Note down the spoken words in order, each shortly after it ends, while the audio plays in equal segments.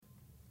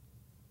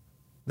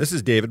This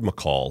is David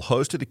McCall,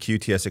 host of the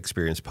QTS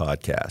Experience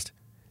podcast.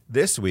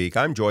 This week,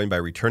 I'm joined by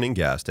returning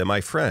guest and my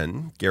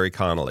friend, Garry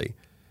Connolly.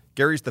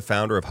 Gary's the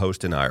founder of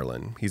Host in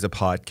Ireland. He's a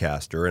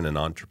podcaster and an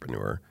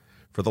entrepreneur.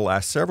 For the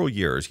last several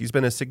years, he's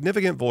been a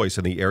significant voice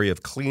in the area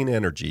of clean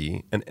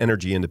energy and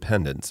energy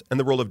independence and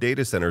the role of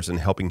data centers in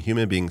helping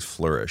human beings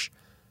flourish.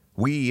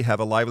 We have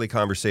a lively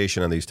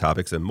conversation on these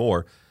topics and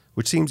more,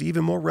 which seems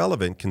even more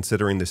relevant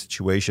considering the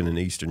situation in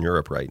Eastern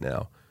Europe right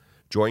now.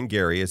 Join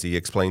Garry as he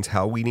explains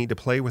how we need to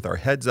play with our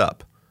heads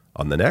up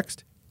on the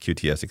next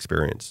QTS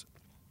Experience.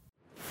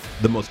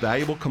 The most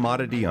valuable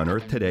commodity on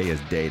Earth today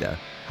is data,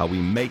 how we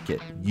make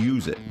it,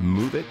 use it,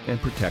 move it, and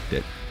protect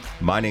it.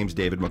 My name's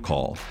David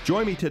McCall.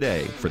 Join me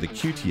today for the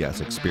QTS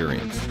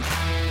Experience.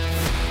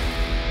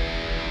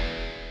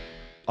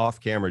 Off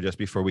camera, just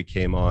before we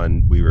came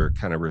on, we were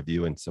kind of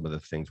reviewing some of the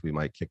things we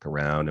might kick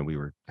around, and we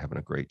were having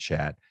a great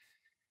chat.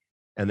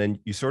 And then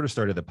you sort of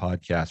started the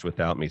podcast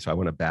without me, so I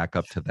want to back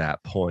up to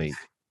that point.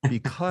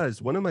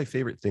 Because one of my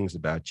favorite things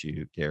about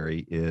you,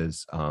 Garry,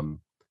 is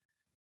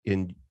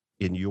in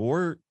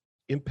your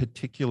in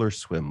particular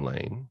swim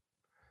lane,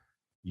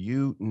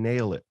 you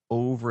nail it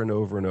over and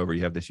over and over.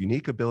 You have this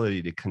unique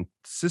ability to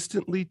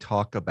consistently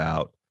talk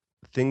about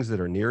things that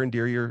are near and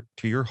dear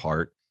to your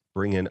heart,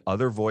 bring in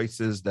other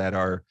voices that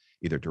are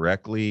either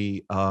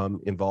directly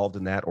involved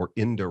in that or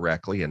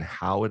indirectly, and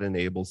how it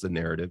enables the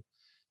narrative.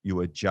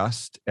 You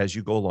adjust as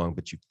you go along,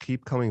 but you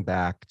keep coming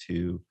back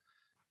to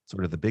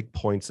sort of the big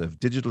points of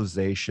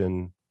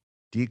digitalization,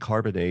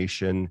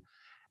 decarbonation,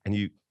 and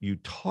you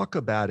talk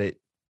about it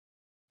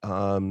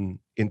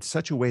in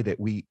such a way that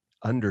we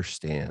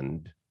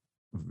understand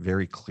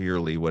very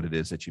clearly what it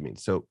is that you mean.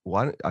 So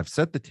I've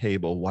set the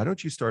table. Why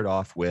don't you start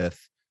off with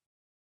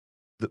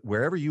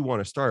wherever you want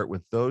to start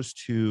with those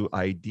two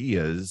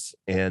ideas,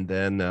 and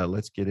then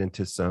let's get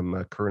into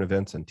some current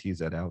events and tease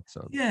that out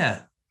some.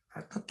 Yeah.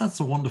 That's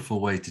a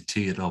wonderful way to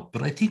tee it up.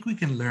 But I think we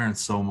can learn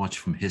so much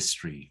from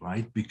history,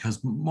 right?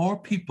 Because more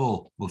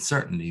people, well,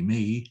 certainly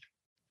me,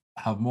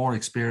 have more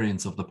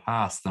experience of the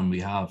past than we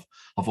have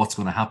of what's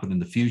going to happen in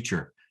the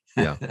future.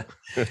 Yeah.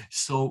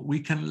 So we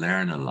can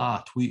learn a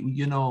lot.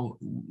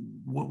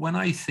 When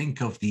I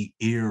think of the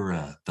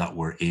era that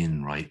we're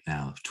in right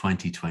now,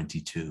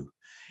 2022,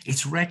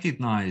 it's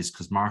recognized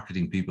because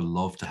marketing people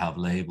love to have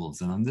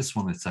labels. And on this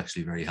one, it's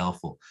actually very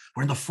helpful.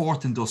 We're in the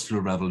fourth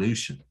industrial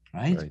revolution,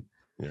 right?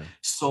 Yeah.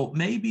 So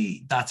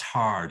maybe that's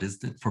hard,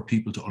 isn't it, for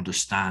people to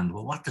understand,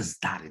 well, what does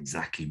that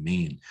exactly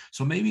mean?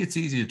 So maybe it's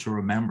easier to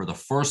remember the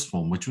first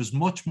one, which was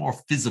much more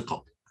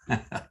physical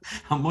and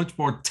much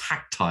more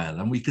tactile,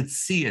 and we could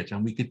see it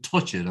and we could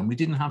touch it, and we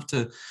didn't have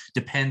to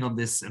depend on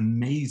this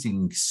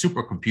amazing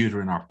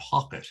supercomputer in our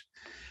pocket.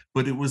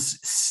 But it was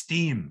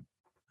steam.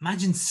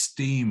 Imagine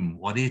steam,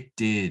 what it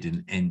did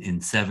in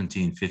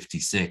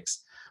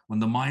 1756. When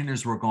the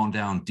miners were going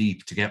down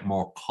deep to get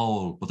more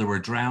coal, but they were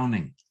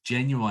drowning,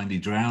 genuinely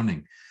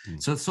drowning.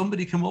 So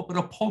somebody came up with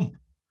a pump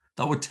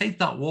that would take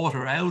that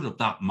water out of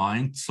that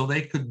mine so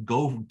they could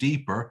go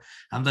deeper.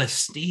 And the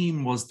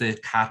steam was the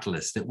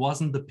catalyst. It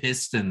wasn't the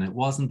piston. It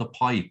wasn't the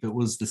pipe. It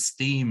was the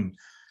steam,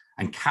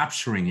 and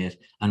capturing it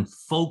and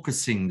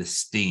focusing the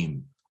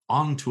steam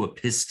onto a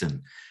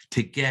piston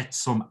to get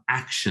some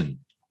action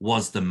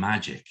was the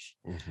magic.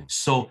 Mm-hmm.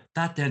 So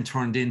that then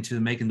turned into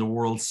making the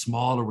world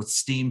smaller with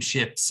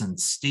steamships and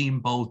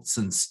steamboats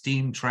and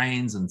steam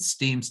trains and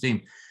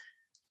steam.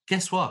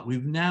 Guess what?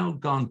 We've now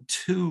gone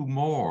two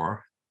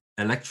more.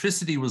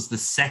 Electricity was the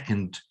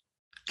second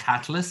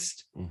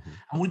catalyst. Mm-hmm.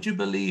 And would you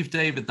believe,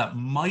 David, that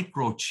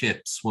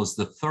microchips was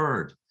the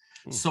third?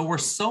 Mm-hmm. So we're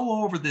so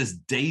over this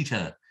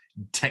data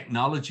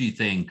technology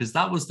thing because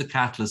that was the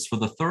catalyst for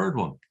the third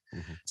one.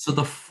 Mm-hmm. So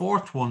the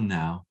fourth one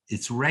now,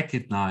 it's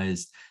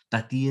recognized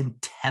that the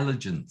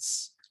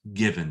intelligence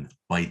given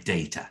by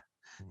data,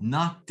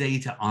 not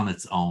data on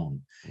its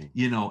own,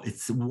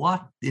 it's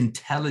what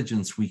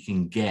intelligence we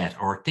can get,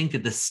 or think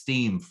of the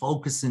steam,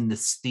 focusing the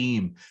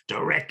steam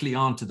directly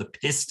onto the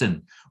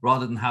piston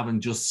rather than having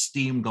just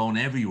steam going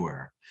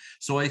everywhere.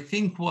 So I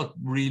think what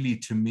really,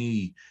 to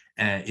me,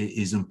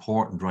 is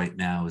important right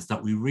now is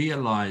that we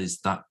realize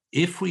that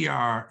if we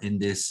are in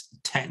this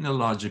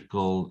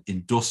technological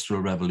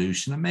industrial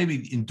revolution, and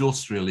maybe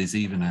industrial is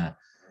even a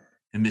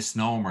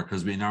misnomer,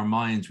 because in our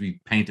minds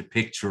we paint a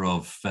picture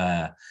of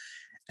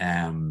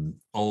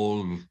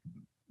old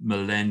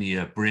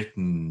millennia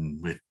Britain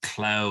with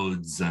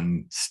clouds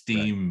and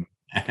steam.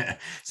 Right.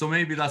 So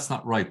maybe that's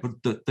not right.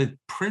 But the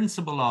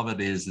principle of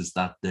it is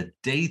that the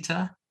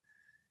data,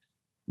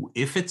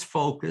 if it's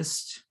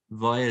focused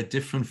via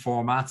different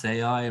formats,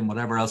 AI and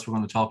whatever else we're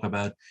going to talk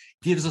about,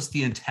 gives us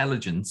the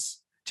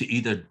intelligence to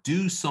either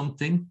do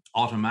something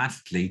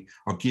automatically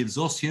or gives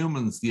us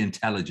humans the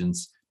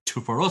intelligence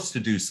for us to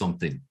do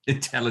something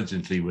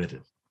intelligently with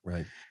it.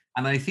 Right.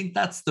 And I think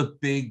that's the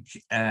big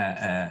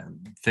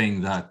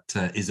thing that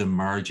is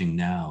emerging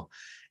now,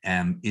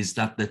 is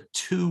that the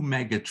two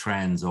mega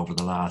trends over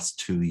the last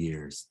 2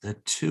 years, the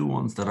two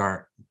ones that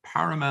are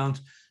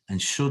paramount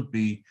and should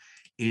be,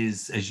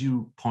 is, as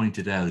you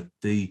pointed out,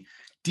 the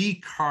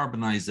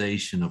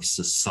decarbonization of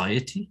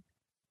society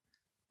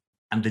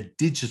and the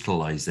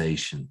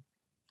digitalization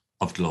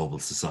of global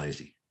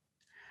society.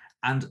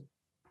 And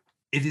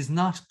it is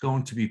not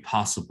going to be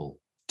possible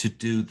to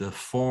do the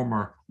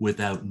former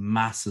without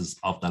masses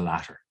of the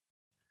latter.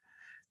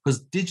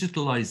 Because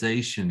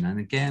digitalization, and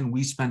again,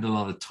 we spend a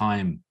lot of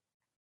time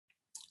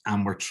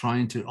and we're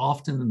trying to,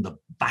 often in the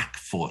back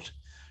foot,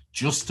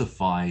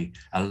 justify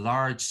a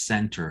large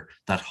center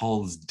that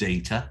holds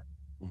data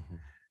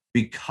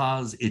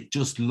because it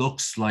just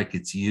looks like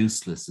it's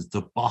useless. It's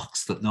a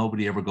box that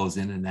nobody ever goes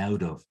in and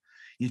out of.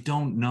 You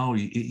don't know.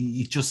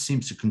 It just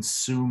seems to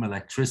consume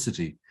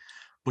electricity.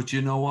 But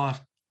you know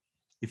what?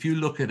 If you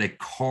look at a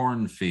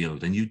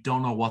cornfield and you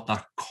don't know what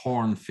that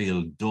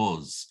cornfield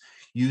does,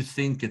 you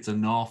think it's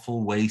an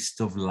awful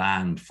waste of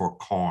land for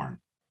corn.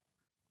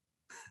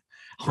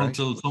 Right.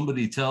 Until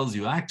somebody tells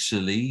you,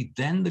 actually,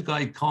 then the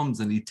guy comes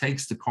and he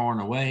takes the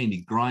corn away and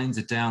he grinds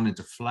it down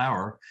into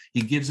flour.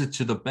 He gives it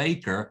to the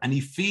baker and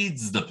he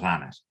feeds the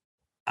planet.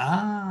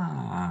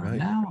 Right.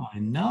 Now I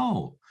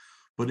know.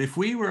 But if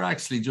we were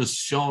actually just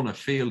shown a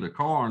field of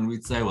corn,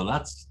 we'd say, well,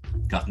 that's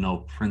got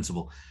no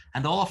principle.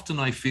 And often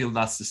I feel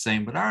that's the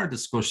same with our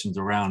discussions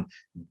around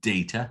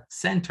data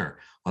center.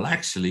 Well,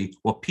 actually,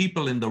 what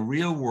people in the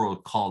real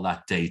world call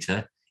that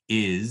data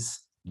is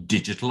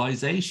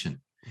digitalization.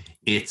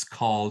 It's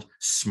called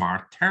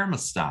smart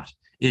thermostat.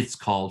 It's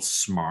called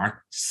smart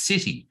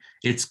city.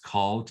 It's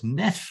called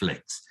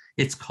Netflix.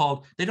 It's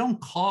called, they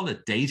don't call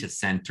it data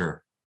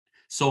center.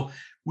 So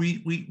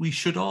we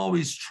should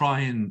always try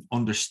and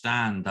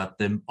understand that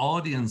the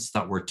audience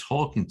that we're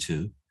talking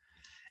to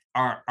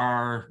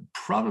are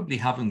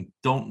probably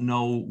don't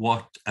know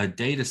what a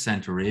data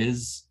center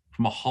is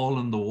from a hole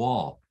in the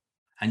wall.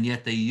 And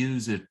yet they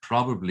use it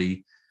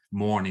probably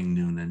morning,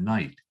 noon, and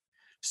night.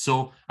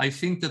 So I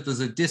think that there's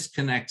a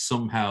disconnect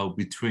somehow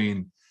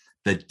between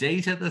the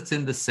data that's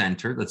in the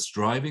center that's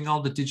driving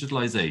all the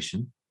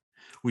digitalization,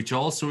 which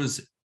also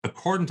is,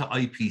 according to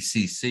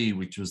IPCC,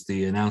 which was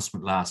the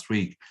announcement last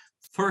week,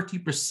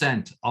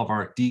 30% of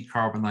our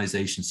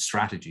decarbonization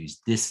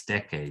strategies this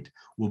decade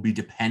will be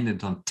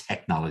dependent on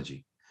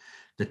technology.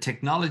 The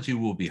technology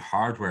will be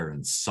hardware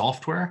and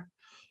software,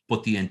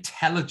 but the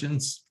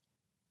intelligence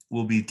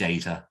will be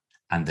data,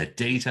 and the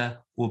data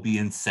will be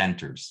in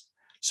centers.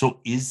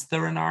 So is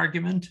there an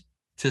argument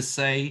to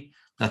say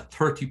that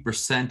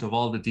 30% of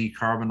all the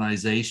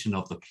decarbonization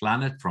of the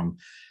planet,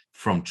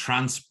 from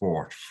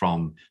transport,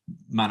 from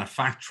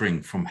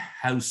manufacturing, from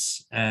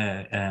house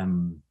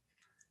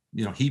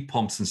heat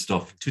pumps and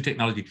stuff to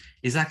technology,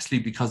 is actually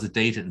because of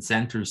data and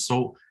centers?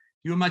 So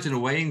you imagine a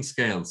weighing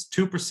scales,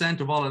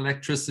 2% of all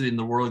electricity in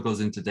the world goes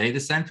into data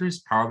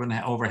centers, carbon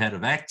overhead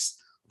of X,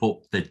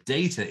 but the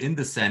data in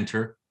the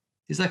center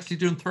is actually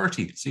doing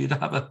 30. So you'd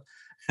have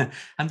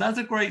and that's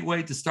a great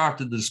way to start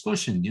the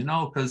discussion,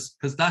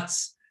 because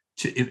that's,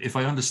 if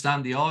I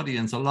understand the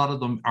audience, a lot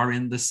of them are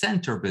in the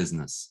center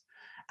business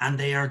and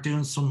they are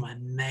doing some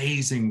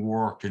amazing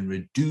work in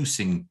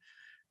reducing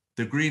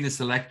the greenest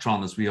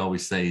electron, as we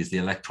always say, is the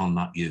electron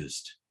not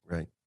used.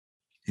 Right.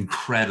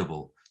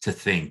 Incredible to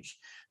think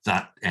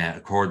that,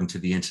 according to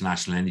the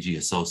International Energy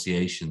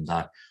Association,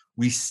 that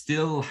we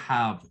still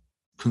have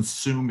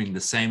consuming the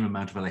same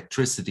amount of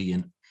electricity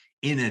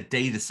in a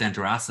data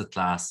center asset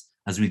class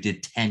as we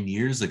did 10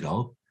 years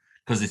ago,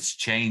 because it's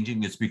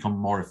changing, it's become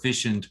more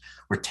efficient.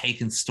 We're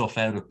taking stuff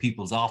out of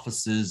people's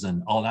offices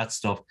and all that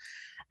stuff.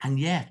 And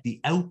yet the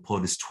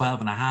output is 12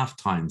 and a half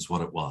times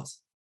what it was.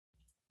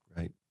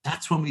 Right.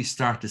 That's when we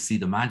start to see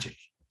the magic.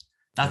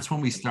 That's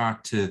when we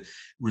start to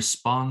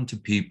respond to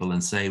people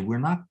and say,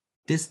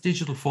 this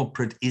digital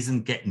footprint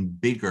isn't getting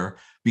bigger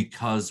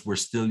because we're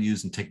still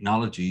using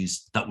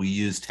technologies that we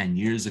used 10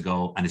 years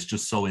ago and it's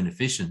just so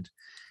inefficient.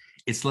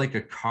 It's like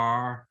a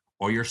car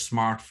or your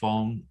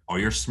smartphone or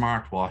your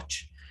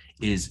smartwatch.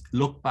 Is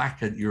look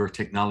back at your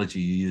technology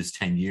you used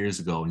 10 years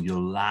ago and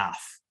you'll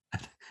laugh.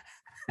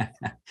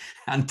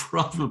 And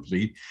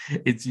probably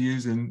it's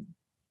using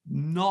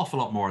an awful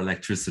lot more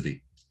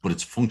electricity, but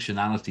its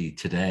functionality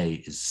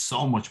today is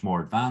so much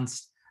more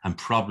advanced and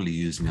probably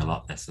using a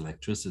lot less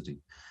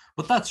electricity.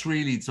 But that's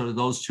really sort of,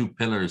 those two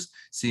pillars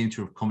seem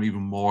to have come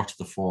even more to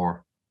the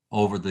fore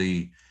over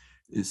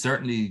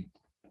certainly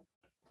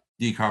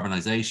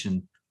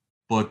decarbonization,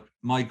 but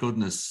my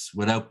goodness,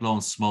 without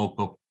blowing smoke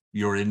up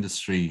your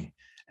industry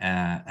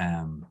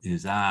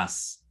his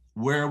ass,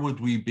 where would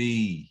we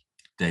be,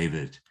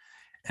 David,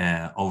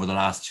 over the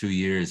last 2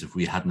 years if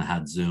we hadn't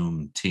had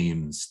Zoom,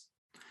 Teams,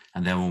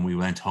 and then when we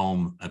went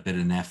home, a bit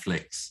of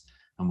Netflix,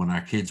 and when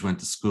our kids went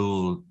to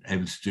school,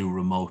 able to do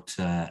remote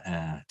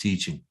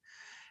teaching?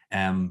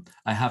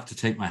 I have to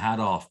take my hat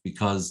off,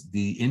 because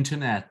the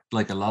internet,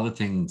 like a lot of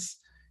things,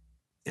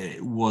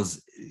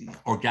 was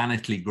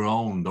organically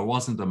grown. There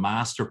wasn't a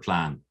master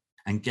plan.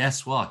 And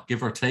guess what?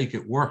 Give or take,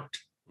 it worked.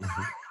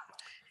 Mm-hmm.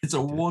 It's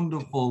a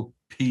wonderful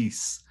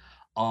piece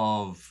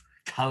of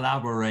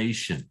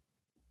collaboration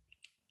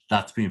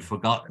that's been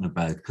forgotten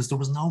about, because there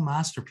was no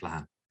master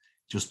plan.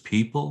 Just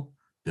people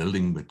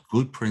building with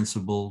good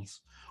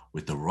principles,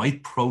 with the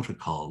right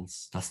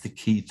protocols. That's the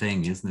key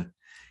thing, isn't it?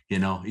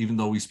 even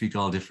though we speak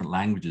all different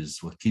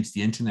languages, what keeps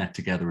the internet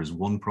together is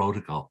one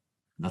protocol.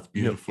 That's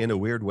beautiful. In a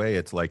weird way,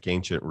 it's like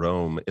ancient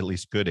Rome, at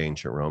least good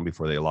ancient Rome,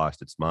 before they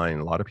lost its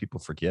mind. A lot of people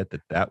forget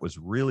that that was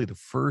really the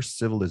first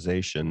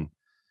civilization.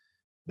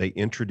 They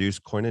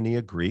introduced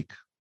Koinonia Greek.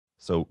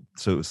 So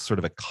it's sort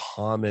of a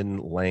common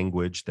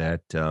language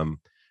that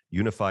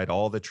unified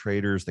all the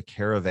traders, the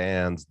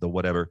caravans, the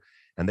whatever,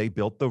 and they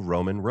built the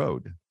Roman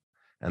road.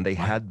 And they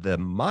had the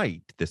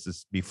might. This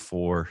is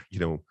before,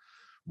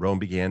 Rome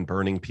began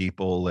burning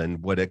people and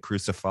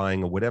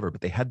crucifying or whatever, but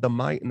they had the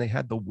might and they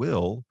had the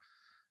will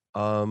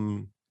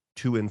to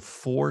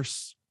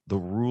enforce the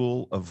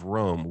rule of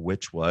Rome,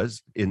 which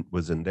was in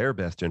their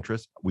best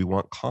interest. We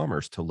want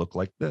commerce to look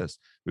like this.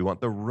 We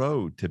want the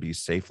road to be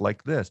safe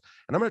like this.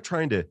 And I'm not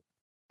trying to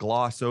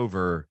gloss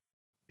over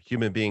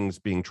human beings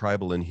being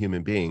tribal and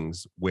human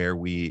beings where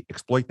we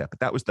exploit that, but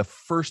that was the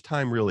first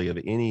time really of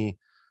any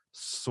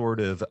sort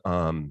of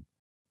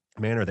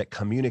manner that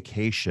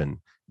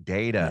communication,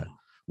 data,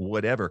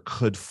 whatever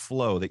could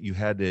flow, that you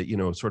had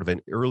to, sort of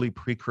an early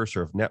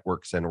precursor of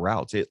networks and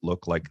routes. It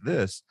looked like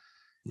this.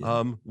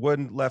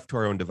 When left to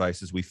our own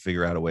devices, we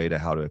figure out a way to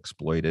how to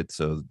exploit it.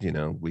 So,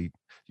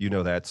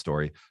 that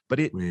story, but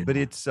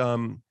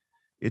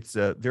it's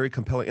very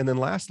compelling. And then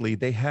lastly,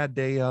 they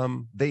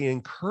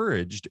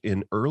encouraged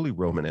in early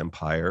Roman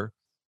Empire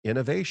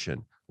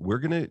innovation. We're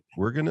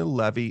gonna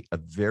levy a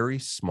very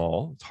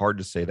small. It's hard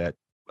to say that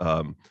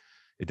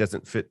it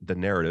doesn't fit the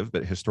narrative,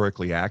 but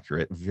historically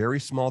accurate. Very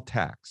small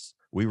tax.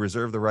 We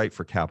reserve the right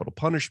for capital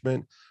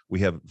punishment.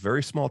 We have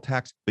very small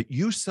tax, but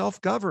you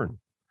self-govern.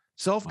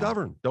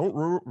 Self-govern. Wow.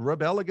 Don't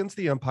rebel against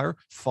the empire.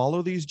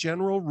 Follow these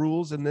general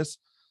rules in this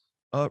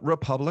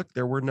republic.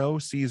 There were no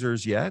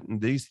Caesars yet,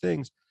 and these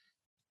things.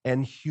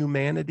 And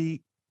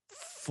humanity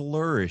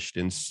flourished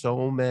in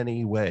so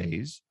many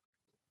ways.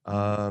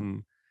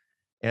 And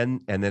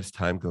as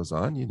time goes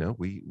on,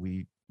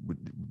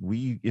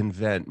 we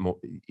invent more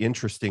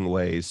interesting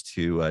ways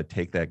to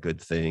take that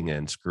good thing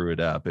and screw it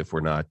up if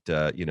we're not,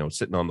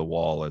 sitting on the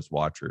wall as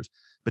watchers.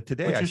 But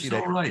today, I see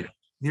that. Right.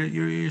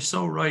 You're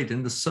so right,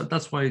 and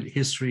that's why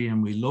history,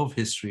 and we love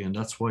history, and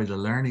that's why the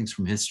learnings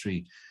from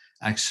history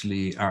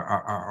actually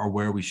are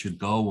where we should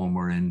go when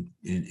we're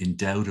in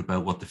doubt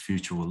about what the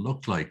future will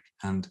look like.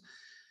 And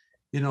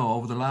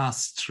over the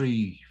last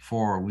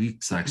 3-4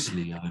 weeks,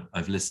 actually,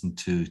 I've listened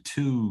to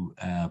two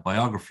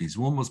biographies.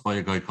 One was by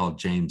a guy called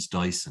James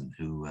Dyson,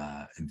 who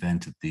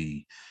invented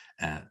the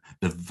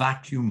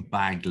vacuum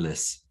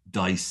bagless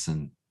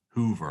Dyson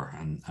Hoover,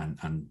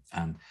 and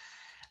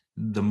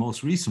the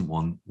most recent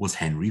one was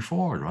Henry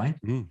Ford, right?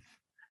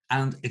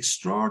 And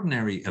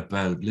extraordinary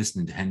about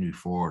listening to Henry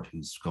Ford,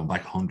 who's gone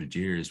back 100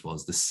 years,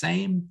 was the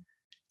same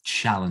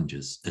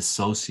challenges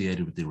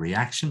associated with the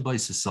reaction by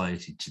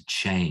society to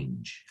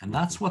change. And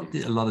that's what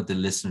a lot of the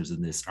listeners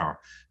in this are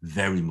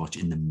very much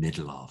in the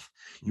middle of.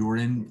 You're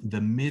in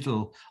the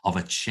middle of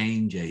a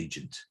change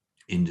agent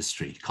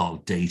industry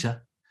called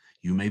data.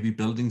 You may be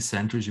building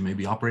centers, you may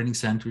be operating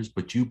centers,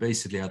 but you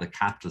basically are the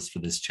catalyst for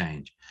this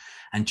change.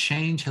 And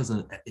change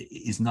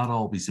is not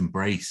always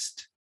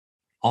embraced.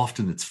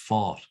 Often it's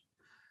fought,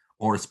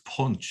 or it's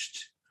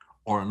punched,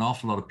 or an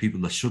awful lot of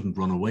people that shouldn't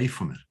run away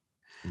from it.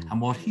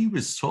 And what he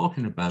was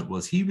talking about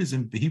was he was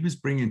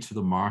bringing to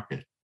the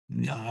market,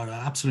 I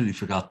absolutely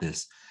forgot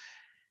this,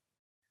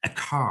 a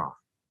car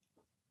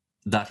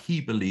that he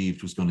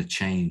believed was going to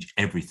change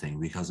everything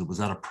because it was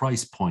at a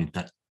price point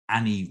that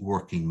any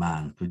working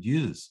man could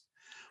use.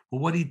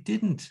 But what he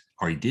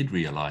did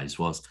realize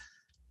was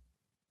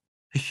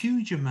a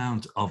huge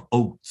amount of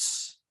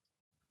oats,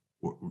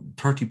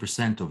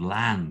 30% of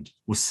land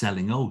was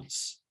selling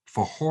oats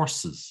for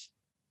horses.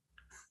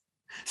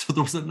 So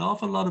there was an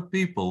awful lot of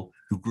people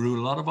who grew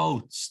a lot of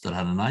oats that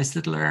had a nice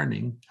little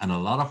earning, and a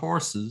lot of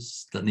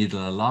horses that needed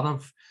a lot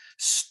of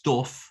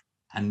stuff.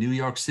 And New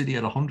York City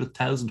had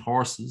 100,000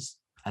 horses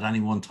at any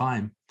one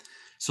time.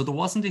 So there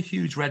wasn't a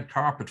huge red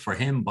carpet for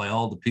him by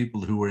all the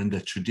people who were in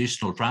the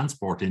traditional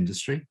transport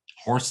industry,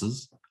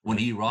 horses, when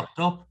he rocked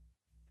up.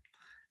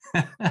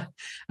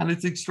 And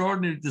it's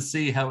extraordinary to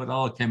see how it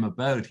all came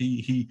about.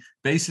 He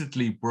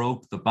basically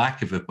broke the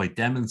back of it by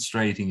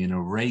demonstrating in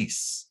a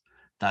race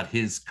that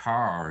his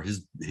car,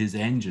 his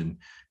engine,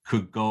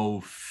 could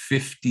go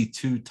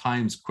 52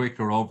 times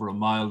quicker over a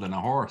mile than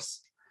a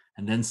horse.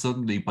 And then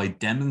suddenly, by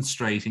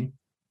demonstrating,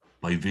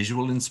 by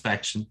visual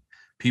inspection,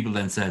 people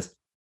then says,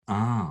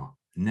 "Oh,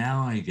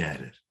 now I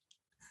get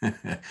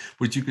it."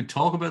 But you could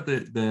talk about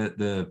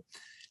the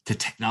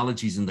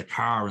technologies in the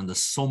car and the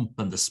sump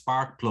and the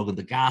spark plug and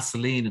the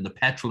gasoline and the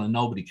petrol, and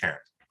nobody cared.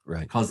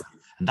 Right.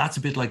 And that's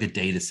a bit like a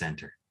data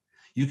center.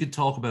 You could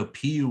talk about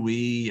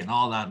PUE and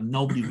all that, and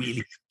nobody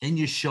really, then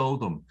you show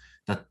them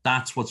that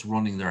that's what's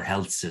running their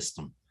health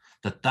system,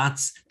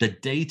 that's the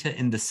data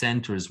in the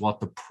center is what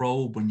the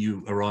probe when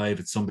you arrive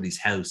at somebody's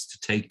house to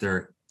take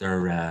their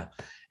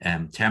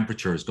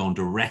temperature is going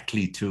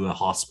directly to a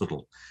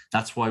hospital.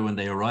 That's why when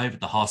they arrive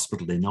at the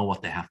hospital, they know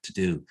what they have to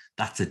do.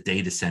 That's a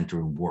data center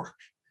in work.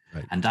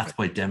 Right. And that's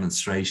by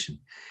demonstration.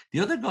 The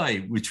other guy,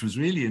 which was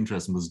really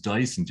interesting, was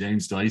Dyson,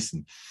 James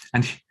Dyson.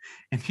 And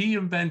he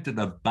invented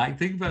a bag.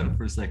 Think about it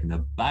for a second, a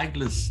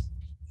bagless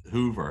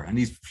Hoover. And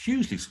he's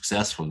hugely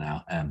successful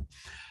now.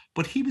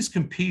 But he was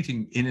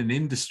competing in an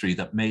industry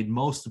that made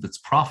most of its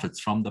profits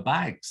from the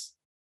bags.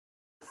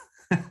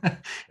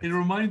 It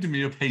reminded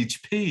me of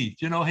HP.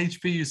 You know,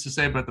 HP used to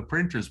say about the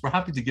printers, we're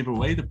happy to give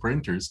away the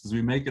printers because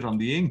we make it on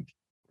the ink.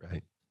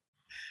 Right.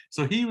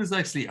 So he was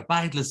actually a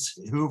bagless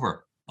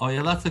Hoover. Oh,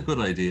 yeah, that's a good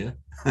idea.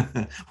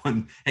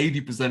 When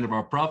 80% of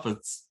our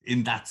profits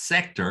in that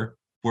sector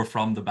were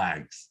from the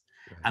bags.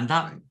 Right.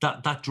 And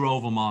that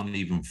drove him on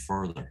even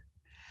further.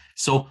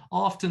 So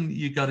often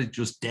you got to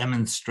just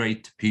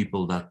demonstrate to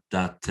people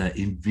that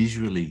in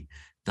visually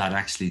that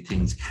actually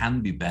things can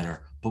be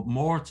better, but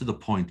more to the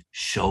point,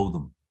 show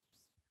them.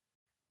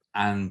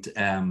 And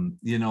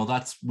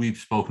we've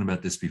spoken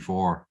about this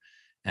before.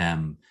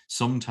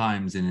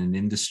 Sometimes in an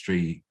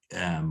industry,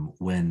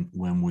 when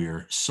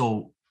we're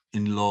so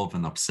in love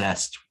and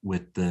obsessed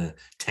with the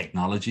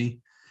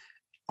technology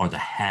or the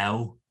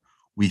how,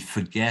 we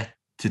forget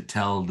to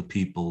tell the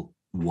people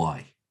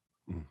why.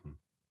 Mm-hmm.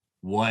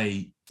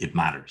 Why it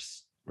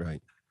matters.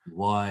 Right.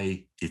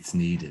 Why it's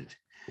needed.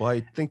 Well,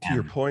 I think to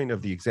your point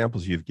of the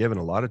examples you've given,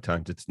 a lot of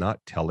times it's not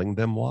telling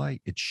them why,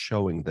 it's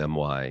showing them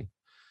why.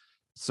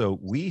 So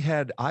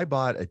I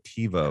bought a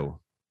TiVo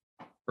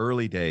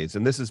early days,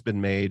 and this has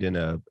been made in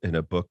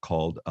a book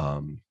called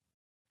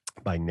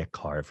by Nick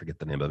Carr. I forget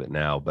the name of it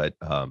now, but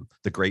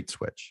The Great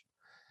Switch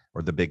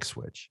or The Big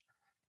Switch.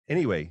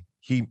 Anyway,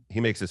 he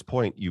makes this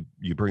point.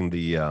 You bring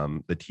the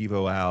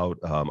TiVo out.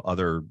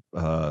 Other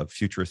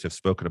futurists have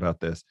spoken about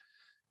this.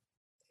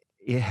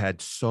 It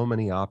had so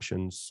many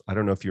options. I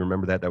don't know if you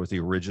remember that. That was the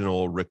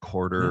original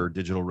recorder,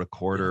 digital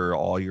recorder,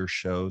 all your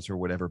shows or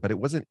whatever, but it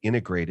wasn't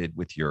integrated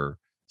with your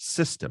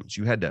systems.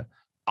 You had to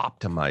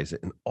optimize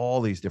it in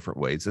all these different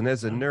ways. And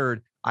as a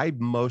nerd, I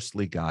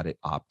mostly got it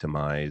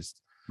optimized.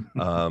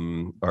 I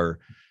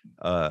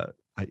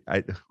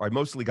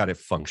mostly got it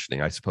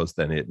functioning. I suppose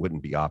then it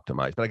wouldn't be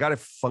optimized, but I got it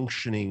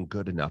functioning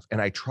good enough.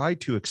 And I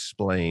tried to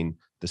explain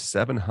the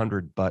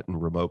 700 button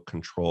remote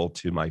control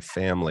to my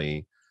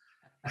family.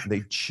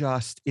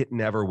 It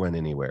never went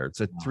anywhere.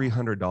 It's a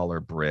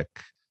 $300 brick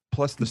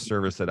plus the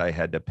service that I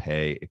had to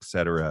pay, et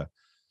cetera.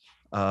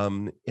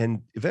 And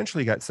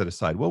eventually got set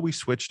aside. Well, we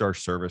switched our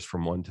service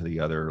from one to the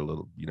other a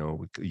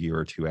year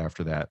or two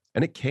after that.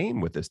 And it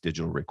came with this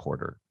digital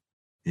recorder.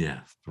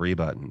 Yeah. 3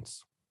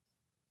 buttons.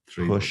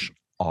 Push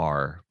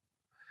R.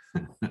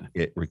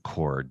 It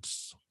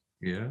records.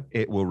 Yeah.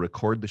 It will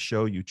record the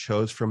show you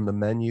chose from the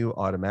menu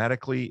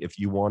automatically. If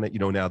you want it,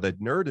 now the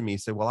nerd in me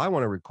said, well, I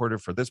want to record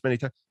it for this many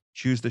times.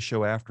 Choose the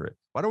show after it.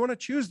 I don't want to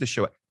choose the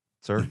show.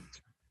 Sir,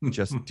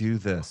 just do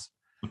this.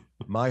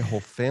 My whole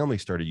family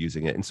started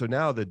using it. And so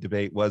now the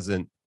debate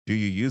wasn't, do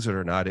you use it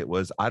or not? It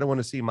was, I don't want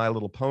to see My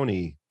Little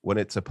Pony when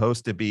it's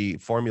supposed to be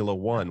Formula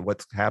One.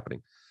 What's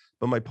happening?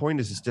 But my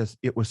point is just,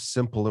 it was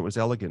simple. It was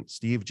elegant.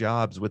 Steve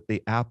Jobs with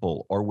the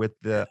Apple or with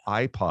the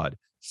iPod,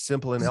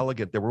 simple and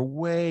elegant. There were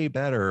way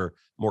better,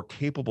 more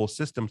capable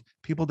systems.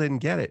 People didn't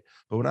get it.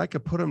 But when I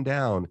could put them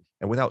down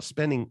and without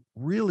spending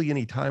really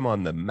any time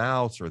on the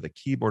mouse or the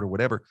keyboard or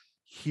whatever,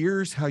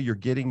 here's how you're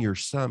getting your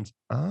sums.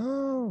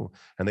 Oh,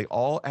 and they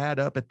all add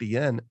up at the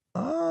end.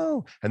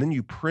 Oh, and then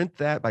you print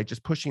that by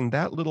just pushing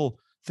that little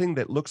thing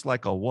that looks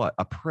like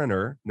a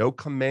printer, no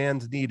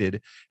commands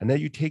needed. And then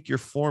you take your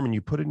form and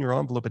you put it in your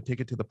envelope and take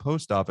it to the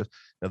post office.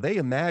 Now they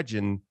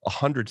imagine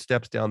 100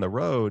 steps down the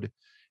road,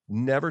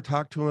 never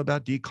talk to them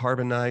about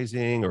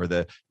decarbonizing or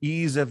the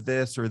ease of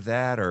this or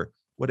that or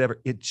whatever.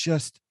 I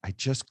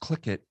just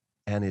click it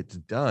and it's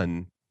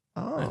done.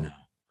 Oh,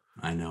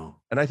 I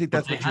know. And I think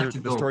that's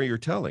the story you're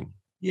telling.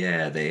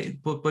 Yeah,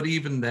 but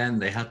even then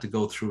they had to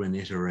go through an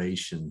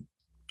iteration,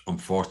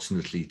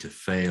 unfortunately, to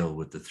fail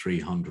with the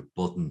 300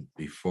 button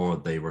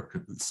before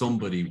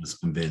somebody was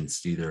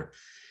convinced, either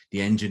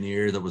the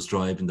engineer that was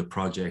driving the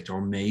project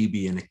or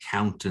maybe an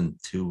accountant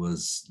who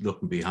was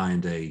looking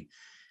behind a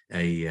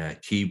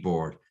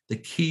keyboard. The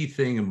key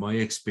thing in my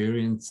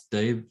experience,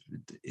 Dave,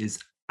 is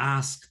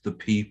ask the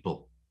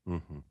people.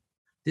 Mm-hmm.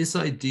 This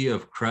idea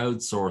of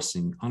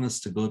crowdsourcing,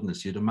 honest to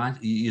goodness,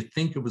 you'd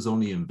think it was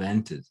only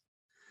invented.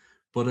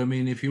 But I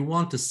mean, if you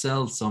want to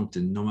sell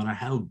something, no matter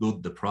how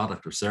good the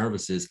product or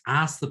service is,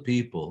 ask the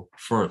people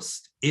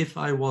first, if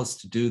I was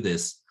to do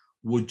this,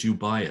 would you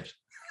buy it?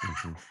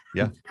 Mm-hmm.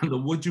 Yeah. And the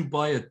would you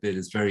buy it bit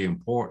is very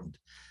important.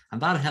 And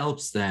that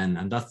helps then.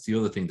 And that's the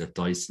other thing that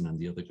Dyson and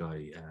the other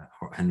guy,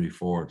 Henry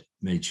Ford,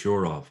 made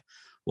sure of,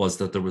 was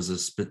that there was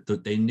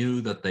that they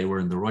knew that they were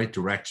in the right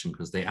direction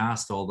because they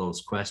asked all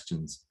those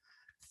questions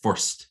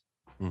first.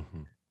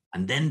 Mm-hmm.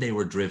 And then they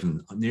were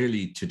driven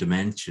nearly to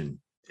dimension.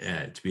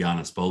 To be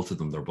honest, both of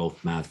them, they're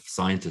both mad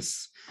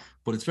scientists.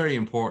 But it's very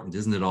important,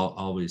 isn't it,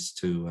 always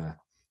to,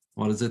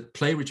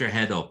 play with your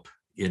head up,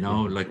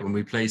 mm-hmm. Like when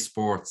we play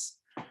sports,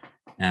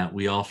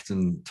 we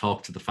often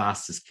talk to the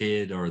fastest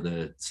kid or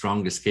the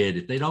strongest kid.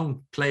 If they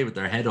don't play with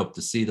their head up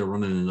to see they're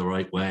running in the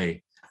right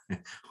way,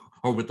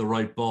 or with the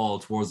right ball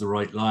towards the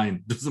right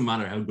line. Doesn't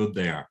matter how good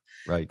they are.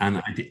 Right.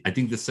 And I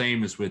think the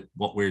same is with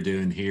what we're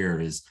doing here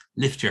is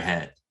lift your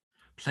head,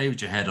 play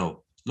with your head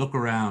up, look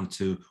around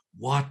to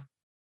what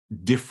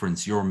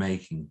difference you're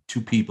making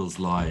to people's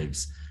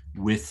lives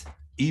with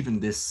even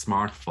this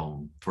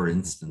smartphone, for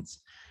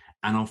instance.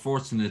 And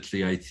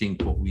unfortunately, I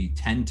think what we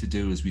tend to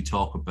do is we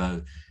talk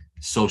about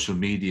social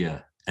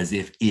media as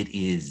if it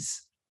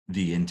is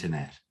the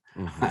internet,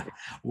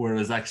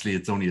 whereas actually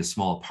it's only a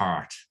small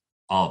part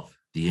of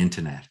the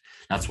internet.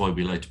 That's why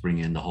we like to bring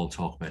in the whole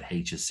talk about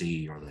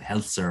HSE or the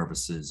health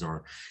services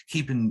or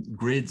keeping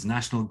grids,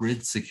 national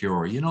grids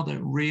secure, you know, the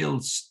real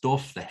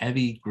stuff, the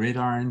heavy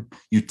gridiron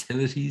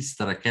utilities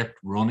that are kept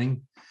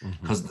running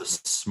because of the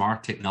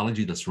smart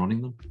technology that's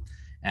running them.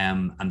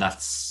 And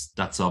that's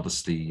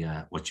obviously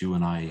what you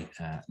and I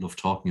love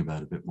talking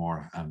about a bit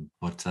more.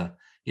 But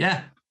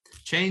yeah,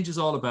 change is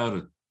all about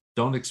it.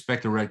 Don't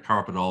expect a red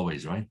carpet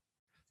always, right?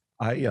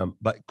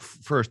 But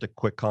first, a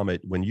quick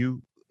comment. When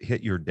you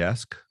hit your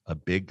desk, a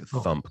big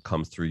thump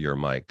comes through your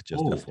mic,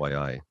 just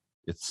FYI.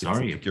 It's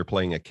like you're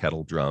playing a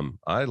kettle drum.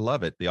 I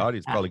love it. The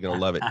audience probably going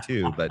to love it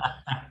too, but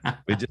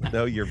we just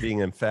know you're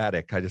being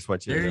emphatic. I just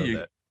want you to know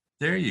that.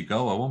 There you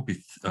go. I won't be,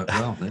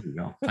 well, there you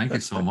go. Thank you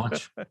so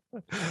much.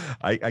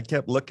 I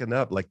kept looking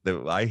up, like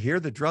I hear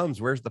the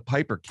drums. Where's the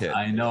piper kit?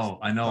 I know.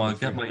 I'll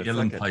get my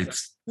uilleann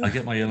pipes. I'll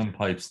get my uilleann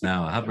pipes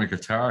now. I have my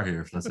guitar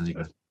here if that's any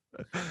good.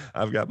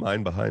 I've got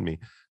mine behind me.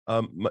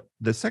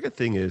 The second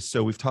thing is,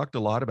 so we've talked a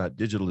lot about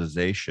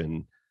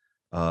digitalization,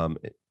 and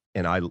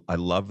I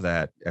love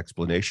that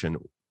explanation.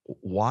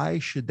 Why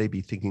should they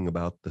be thinking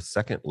about the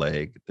second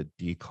leg, the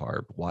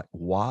decarb?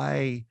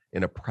 Why,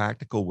 in a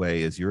practical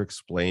way, as you're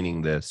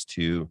explaining this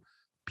to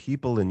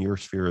people in your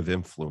sphere of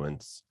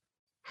influence,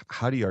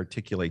 how do you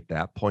articulate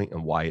that point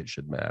and why it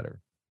should matter?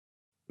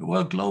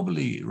 Well,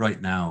 globally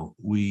right now,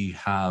 we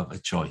have a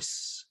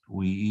choice.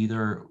 We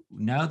either,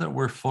 now that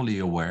we're fully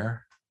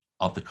aware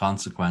of the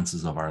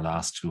consequences of our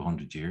last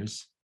 200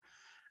 years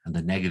and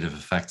the negative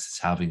effects it's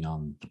having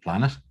on the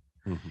planet,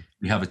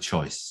 we have a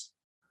choice.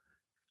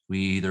 We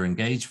either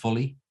engage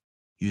fully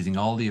using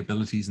all the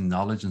abilities and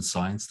knowledge and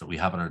science that we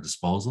have at our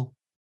disposal,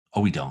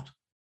 or we don't.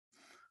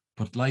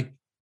 But like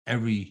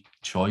every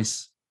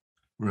choice,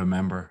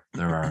 remember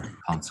there are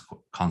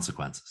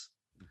consequences.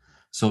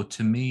 So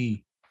to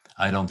me,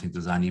 I don't think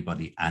there's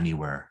anybody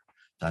anywhere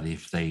that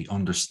if they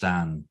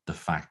understand the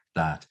fact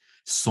that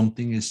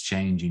something is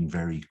changing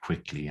very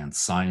quickly, and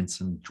science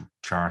and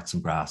charts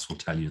and graphs will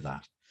tell you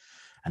that.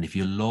 And if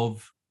you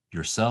love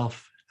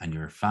yourself and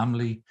your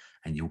family,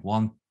 and you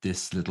want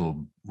this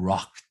little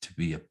rock to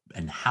be an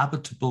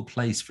inhabitable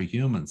place for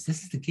humans,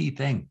 this is the key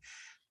thing.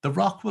 The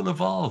rock will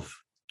evolve.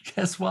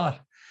 Guess what?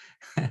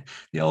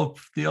 The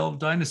old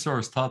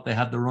dinosaurs thought they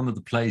had the run of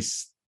the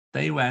place.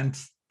 They went,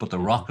 but the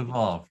rock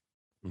evolved.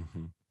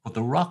 But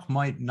the rock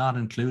might not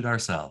include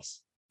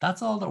ourselves.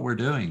 That's all that we're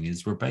doing,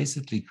 is we're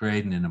basically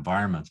creating an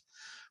environment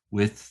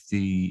with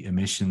the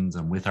emissions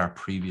and with our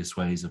previous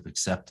ways of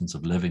acceptance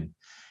of living.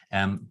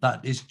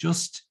 That is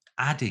just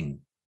adding.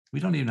 We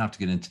don't even have to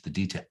get into the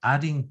detail,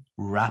 adding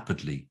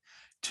rapidly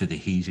to the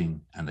heating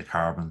and the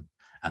carbon.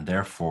 And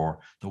therefore,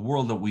 the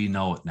world that we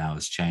know it now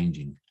is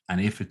changing. And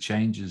if it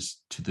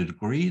changes to the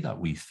degree that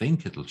we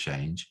think it'll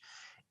change,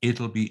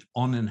 it'll be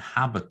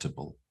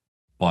uninhabitable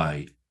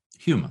by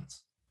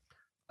humans.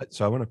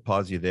 So I want to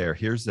pause you there.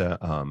 Here's I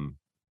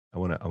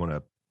want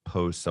to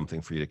pose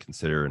something for you to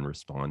consider and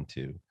respond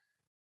to.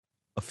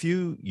 A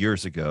few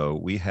years ago,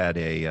 we had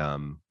a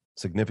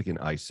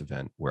significant ice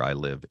event where I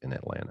live in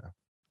Atlanta.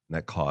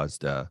 That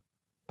caused a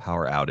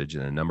power outage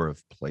in a number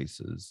of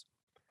places.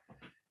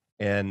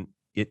 And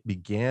it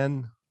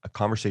began a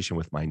conversation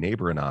with my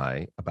neighbor and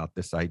I about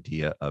this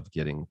idea of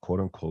getting quote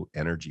unquote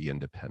energy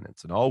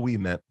independence. And all we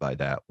meant by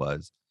that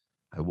was,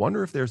 I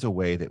wonder if there's a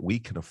way that we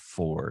can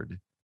afford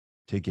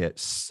to get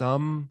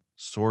some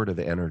sort of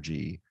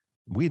energy.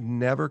 We'd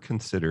never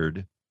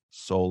considered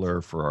solar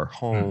for our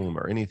home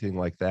or anything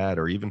like that,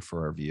 or even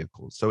for our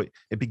vehicles. So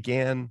it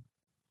began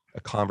a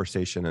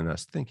conversation and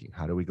us thinking,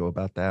 how do we go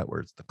about that?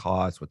 Where's the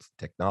cost? What's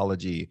the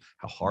technology?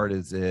 How hard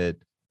is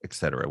it? Et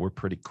cetera. We're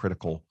pretty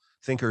critical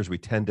thinkers. We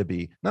tend to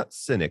be not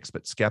cynics,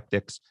 but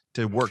skeptics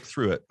to work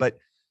through it. But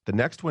the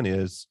next one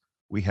is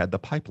we had the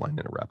pipeline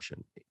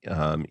interruption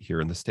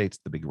here in the States,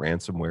 the big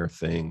ransomware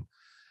thing.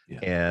 Yeah.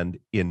 And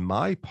in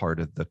my part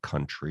of the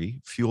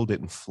country, fuel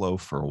didn't flow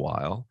for a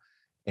while.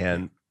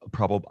 And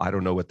probably, I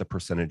don't know what the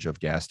percentage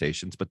of gas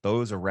stations, but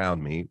those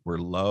around me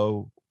were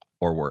low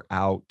or were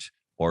out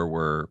or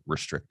were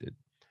restricted.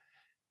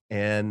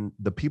 And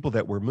the people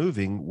that were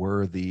moving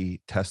were the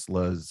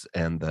Teslas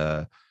and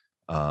the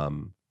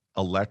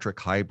electric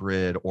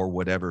hybrid or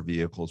whatever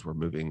vehicles were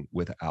moving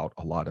without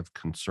a lot of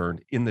concern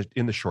in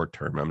the short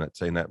term. I'm not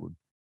saying that would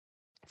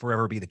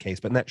forever be the case,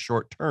 but in that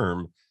short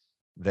term,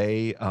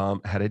 they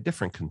had a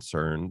different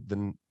concern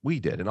than we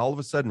did. And all of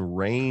a sudden,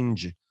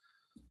 range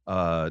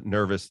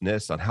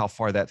nervousness on how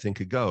far that thing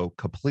could go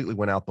completely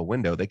went out the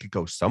window. They could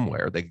go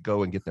somewhere. They could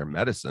go and get their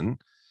medicine.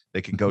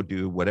 They could go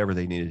do whatever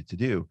they needed to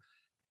do.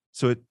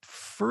 So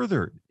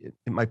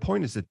my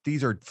point is that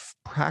these are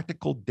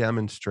practical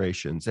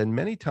demonstrations. And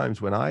many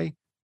times when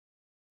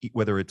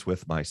whether it's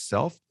with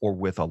myself or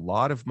with a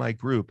lot of my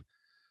group,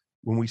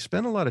 when we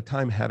spend a lot of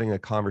time having a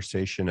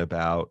conversation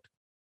about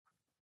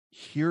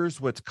here's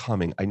what's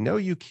coming, I know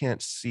you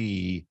can't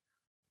see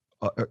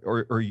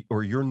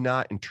or you're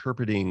not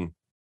interpreting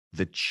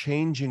the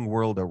changing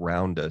world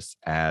around us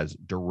as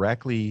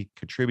directly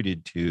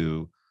contributed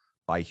to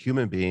by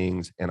human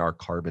beings and our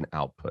carbon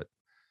output.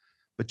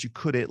 But you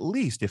could at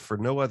least, if for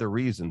no other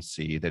reason,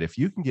 see that if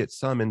you can get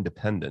some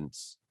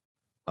independence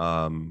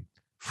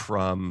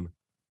from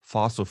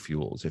fossil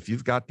fuels, if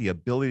you've got the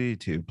ability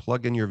to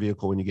plug in your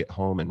vehicle when you get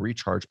home and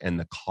recharge, and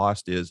the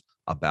cost is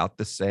about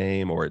the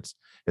same, or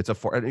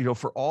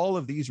for all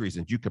of these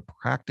reasons, you could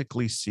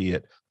practically see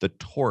it. The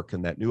torque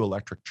in that new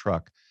electric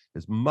truck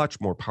is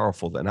much more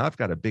powerful than I've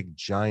got a big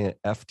giant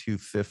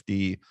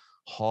F-250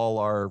 haul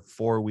our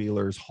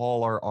four-wheelers,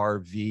 haul our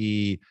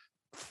RV,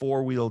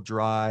 four-wheel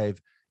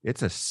drive.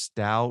 It's a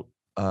stout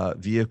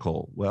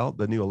vehicle. Well,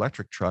 the new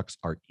electric trucks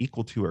are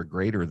equal to or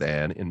greater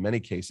than, in many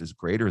cases,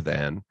 greater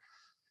than,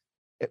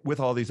 with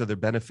all these other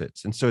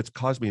benefits. And so it's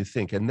caused me to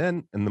think. And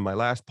then my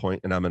last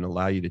point, and I'm going to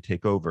allow you to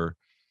take over.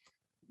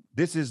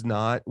 This is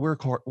not, we're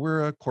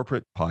a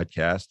corporate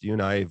podcast. You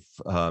and I,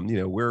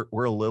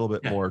 we're a little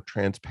bit more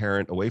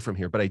transparent away from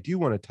here, but I do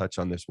want to touch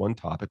on this one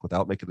topic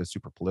without making this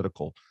super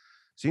political.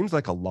 Seems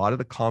like a lot of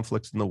the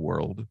conflicts in the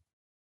world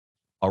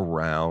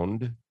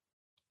around,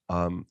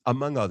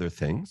 among other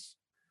things,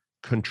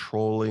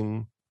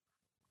 controlling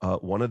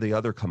one of the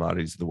other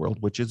commodities of the world,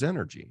 which is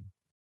energy.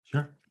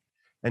 Sure.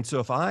 And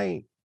so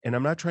and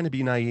I'm not trying to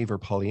be naive or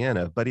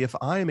Pollyanna, but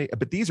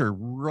but these are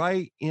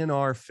right in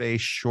our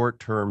face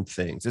short-term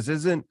things. This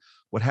isn't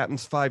what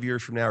happens 5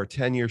 years from now or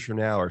 10 years from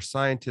now, or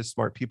scientists,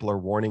 smart people are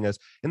warning us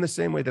in the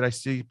same way that I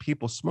see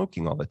people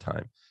smoking all the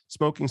time.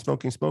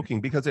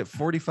 Smoking, because at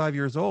 45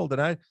 years old,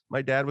 and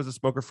my dad was a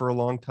smoker for a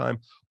long time,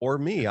 or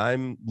me,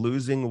 I'm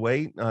losing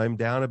weight. I'm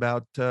down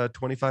about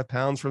 25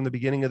 pounds from the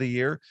beginning of the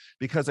year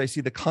because I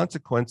see the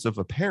consequence of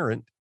a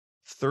parent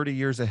 30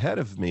 years ahead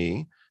of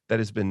me that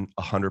has been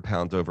 100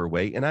 pounds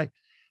overweight. And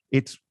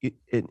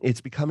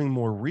it's becoming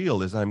more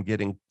real as I'm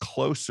getting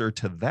closer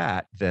to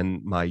that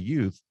than my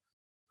youth.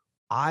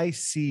 I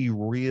see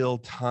real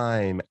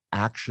time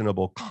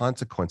actionable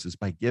consequences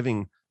by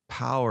giving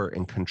power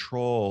and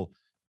control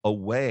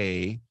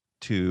away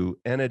to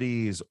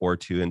entities or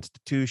to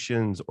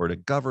institutions or to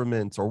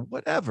governments or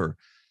whatever,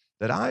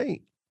 that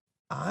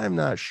I'm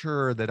not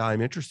sure that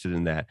I'm interested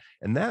in that.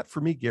 And that, for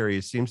me,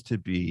 Garry, seems to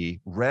be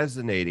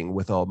resonating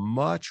with a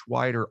much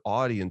wider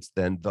audience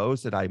than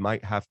those that I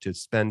might have to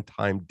spend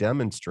time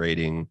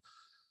demonstrating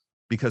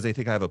because they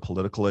think I have a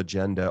political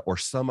agenda or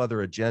some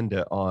other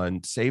agenda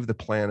on save the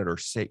planet or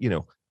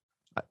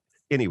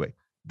anyway,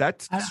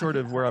 that's sort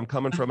of where I'm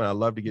coming from. And I'd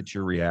love to get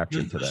your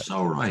reaction to that. You're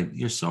so right.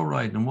 You're so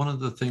right. And one of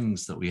the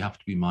things that we have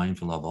to be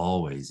mindful of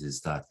always is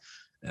that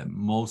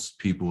most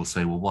people will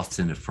say, well, what's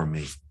in it for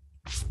me?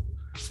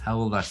 How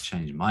will that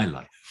change my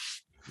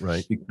life?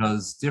 Right.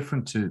 Because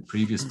different to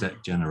previous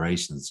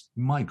generations,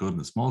 my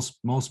goodness,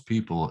 most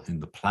people in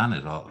the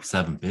planet of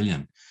 7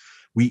 billion,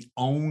 we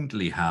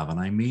only have, and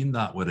I mean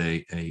that with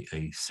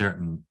a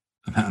certain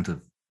amount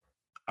of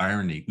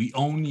irony, we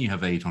only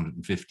have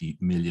 850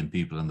 million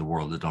people in the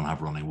world that don't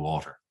have running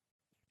water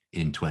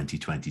in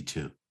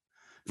 2022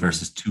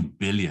 versus 2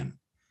 billion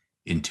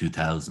in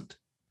 2000.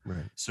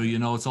 Right. So,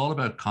 it's all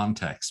about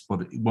context,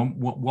 but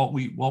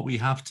what we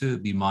have to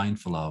be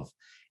mindful of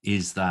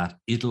is that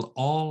it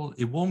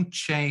won't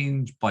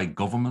change by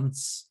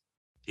governments.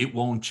 It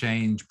won't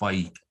change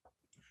by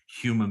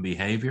human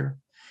behavior.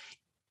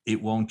 It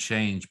won't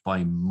change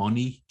by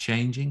money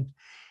changing.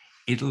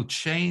 It'll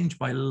change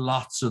by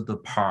lots of the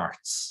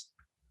parts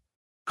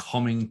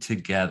coming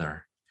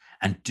together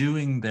and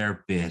doing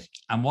their bit.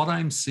 And what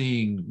I'm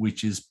seeing,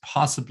 which is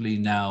possibly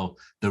now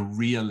the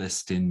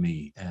realist in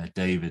me,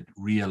 David,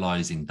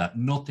 realizing that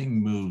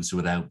nothing moves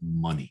without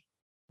money.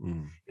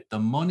 If the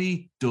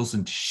money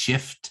doesn't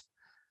shift,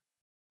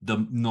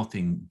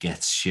 nothing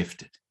gets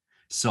shifted.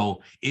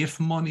 So if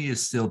money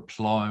is still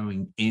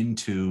plowing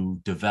into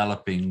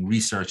developing,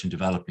 research and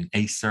developing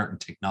a certain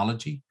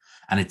technology,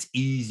 and it's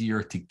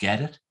easier to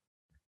get it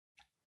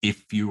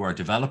if you are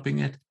developing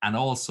it, and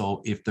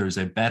also if there's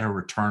a better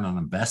return on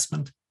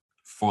investment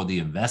for the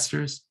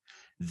investors,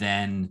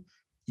 then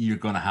you're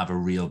going to have a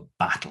real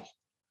battle.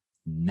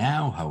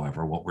 Now,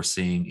 however, what we're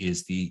seeing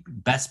is the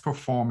best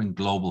performing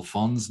global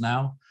funds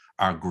now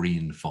are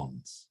green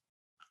funds,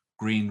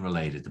 green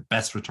related, the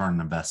best return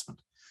on investment.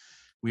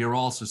 We are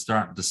also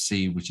starting to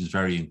see, which is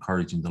very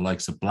encouraging, the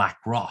likes of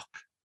BlackRock,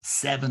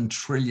 7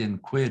 trillion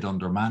quid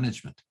under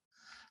management,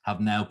 have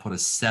now put a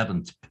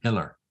 7th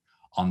pillar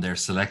on their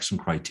selection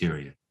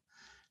criteria.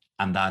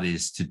 And that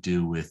is to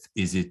do with,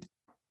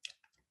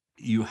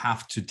 you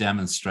have to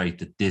demonstrate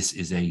that this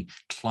is a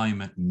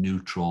climate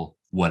neutral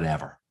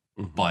whatever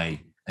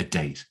by a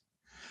date.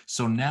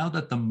 So now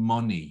that the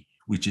money,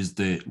 which is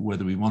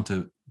whether we want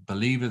to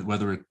believe it,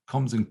 whether it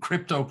comes in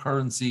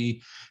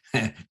cryptocurrency,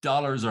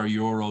 dollars or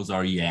euros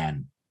or yen.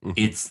 Mhm.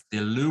 It's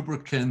the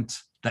lubricant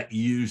that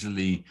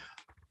usually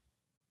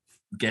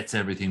gets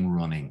everything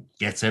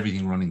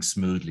running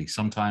smoothly.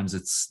 Sometimes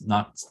it's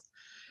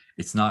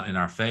not in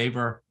our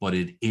favor, but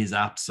it is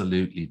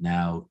absolutely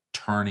now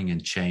turning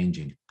and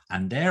changing.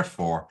 And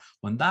therefore,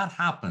 when that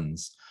happens,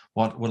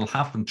 what will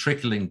happen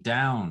trickling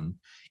down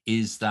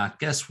is that,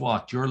 guess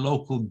what? Your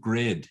local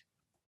grid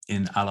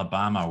in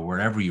Alabama or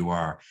wherever you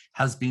are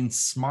has been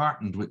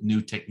smartened with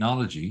new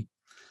technology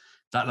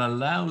that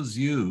allows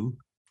you,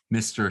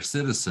 Mr.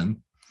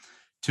 Citizen,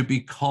 to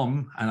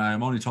become, and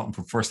I'm only talking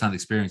from firsthand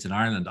experience in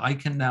Ireland, I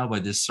can now by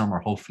this summer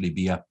hopefully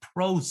be a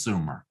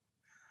prosumer.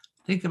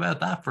 Think about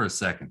that for a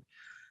second.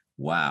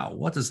 Wow,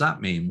 what does that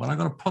mean? Well, I'm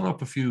going to put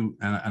up a few,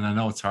 and I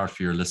know it's hard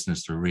for your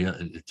listeners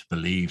to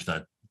believe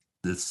that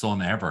the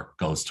sun ever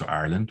goes to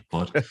Ireland,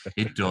 but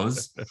it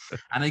does.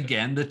 And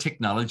again, the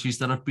technologies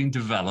that have been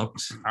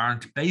developed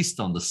aren't based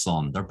on the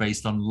sun; they're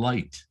based on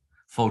light,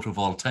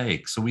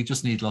 photovoltaic. So we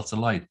just need lots of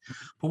light.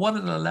 But what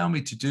it'll allow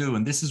me to do,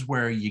 and this is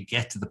where you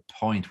get to the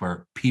point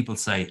where people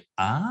say,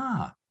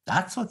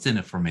 that's what's in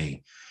it for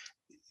me.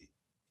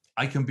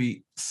 I can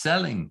be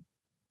selling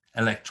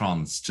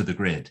electrons to the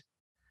grid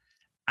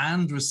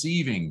and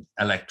receiving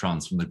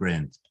electrons from the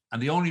grid.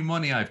 And the only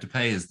money I have to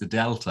pay is the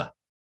delta.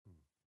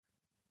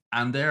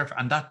 And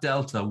that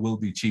delta will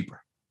be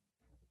cheaper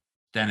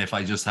than if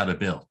I just had a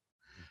bill.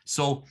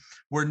 So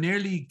we're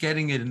nearly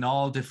getting it in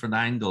all different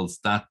angles,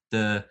 that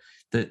the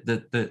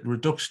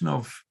reduction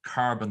of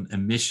carbon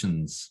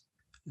emissions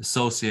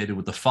associated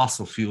with the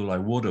fossil fuel I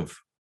would have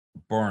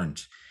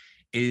burned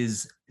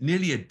is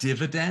nearly a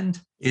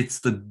dividend. It's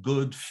the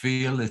good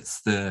feel.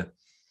 It's the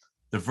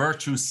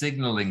virtue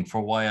signaling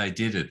for why I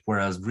did it,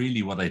 whereas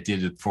really what I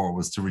did it for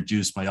was to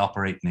reduce my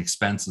operating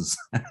expenses.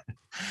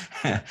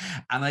 And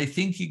I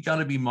think you got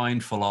to be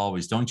mindful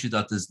always, don't you,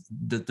 that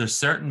there's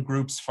certain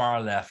groups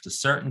far left, there's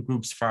certain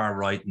groups far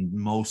right, and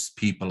most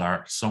people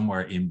are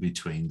somewhere in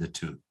between the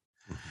two.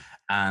 Mm-hmm.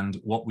 And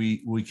what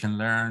we can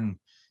learn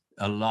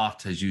a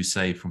lot, as you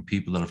say, from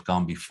people that have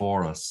gone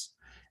before us.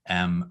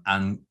 And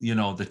you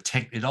know,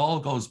 it all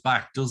goes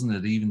back, doesn't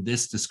it? Even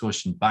this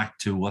discussion back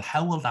to, well,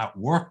 how will that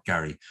work,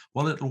 Gary?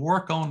 Well, it'll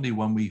work only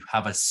when we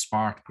have a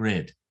smart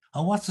grid.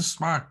 And what's a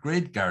smart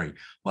grid, Gary?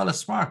 Well, a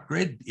smart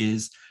grid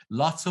is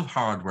lots of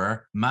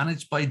hardware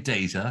managed by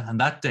data, and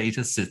that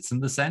data sits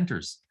in the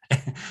centers.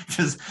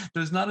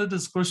 There's not a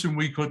discussion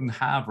we couldn't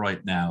have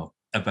right now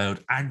about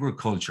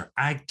agriculture,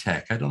 ag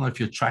tech. I don't know if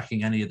you're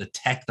tracking any of the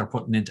tech they're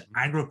putting into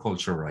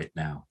agriculture right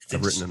now.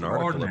 I've written an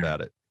article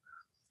about it.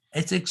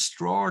 It's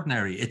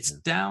extraordinary. It's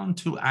down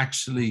to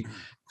actually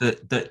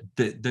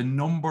the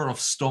number of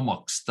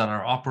stomachs that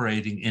are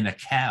operating in a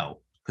cow,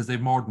 because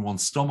they've more than one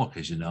stomach,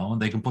 as you know,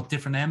 and they can put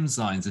different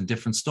enzymes in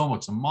different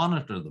stomachs and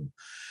monitor them.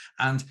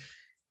 And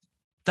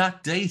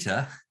that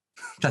data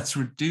that's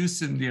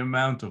reducing the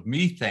amount of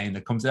methane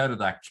that comes out of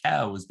that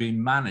cow is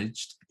being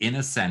managed in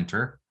a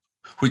center,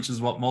 which is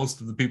what most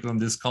of the people on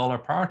this call are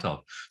part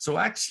of. So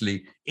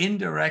actually,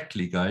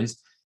 indirectly, guys,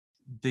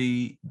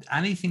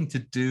 anything to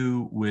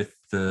do with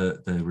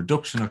the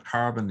reduction of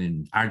carbon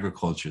in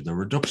agriculture, the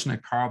reduction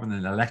of carbon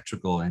in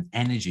electrical and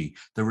energy,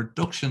 the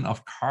reduction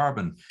of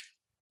carbon.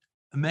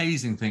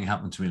 Amazing thing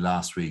happened to me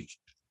last week.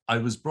 I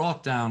was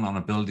brought down on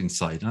a building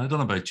site, and I don't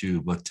know about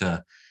you, but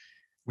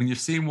when you've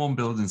seen one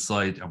building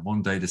site and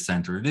one data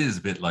center, it is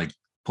a bit like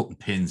putting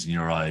pins in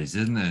your eyes,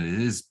 isn't it?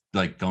 It is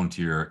like going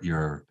to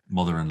your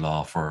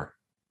mother-in-law for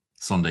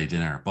Sunday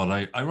dinner.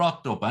 But I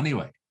rocked up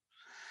anyway.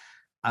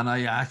 And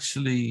I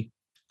actually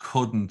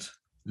couldn't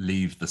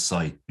leave the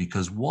site,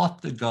 because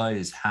what the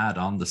guys had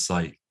on the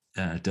site,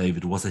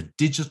 David, was a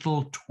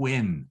digital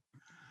twin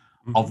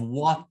of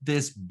what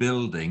this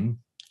building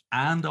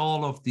and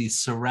all of the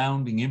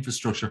surrounding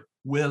infrastructure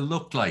will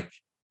look like.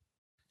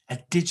 A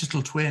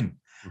digital twin.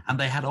 And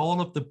they had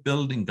all of the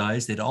building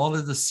guys, they had all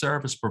of the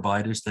service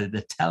providers,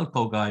 the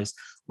telco guys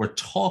were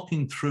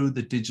talking through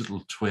the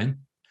digital twin.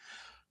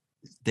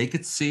 They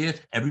could see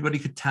it. Everybody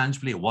could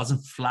tangibly. It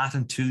wasn't flat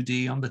and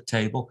 2D on the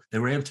table. They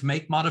were able to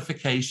make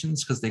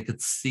modifications because they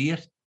could see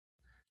it.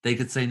 They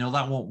could say, no,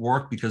 that won't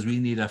work because we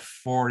need a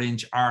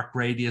 4-inch arc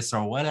radius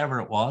or whatever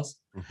it was.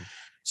 Mm-hmm.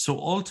 So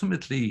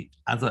ultimately,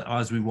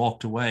 as we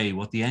walked away,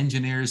 what the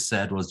engineers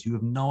said was, you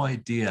have no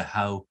idea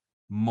how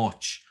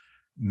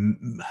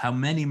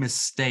many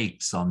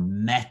mistakes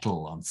on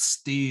metal, on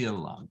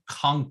steel, on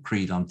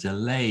concrete, on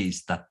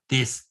delays that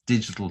this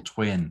digital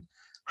twin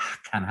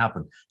can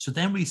happen. So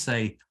then we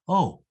say,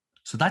 so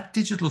that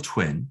digital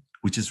twin,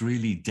 which is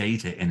really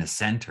data in a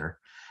center,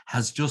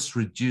 has just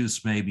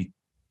reduced maybe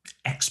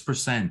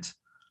X%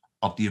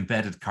 of the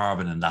embedded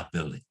carbon in that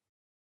building,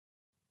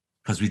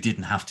 because we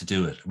didn't have to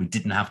do it. We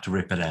didn't have to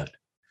rip it out.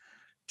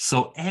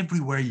 So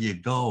everywhere you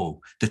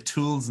go, the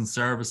tools and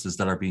services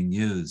that are being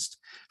used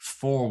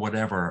for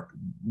whatever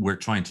we're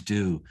trying to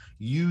do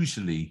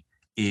usually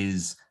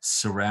is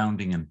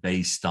surrounding and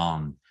based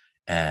on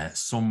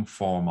some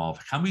form of,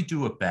 can we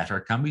do it better?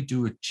 Can we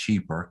do it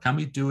cheaper? Can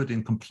we do it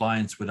in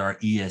compliance with our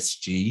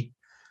ESG?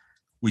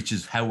 which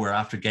is how we're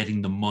after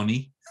getting the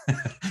money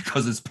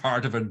because it's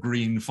part of a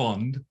green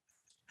fund.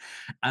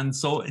 And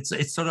so it's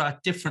sort of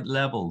at different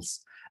levels.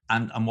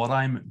 And what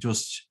I'm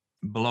just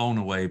blown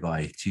away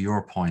by, to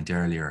your point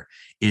earlier,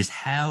 is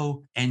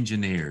how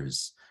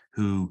engineers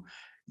who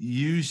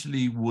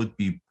usually would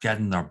be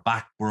getting their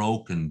back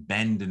broken,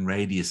 bending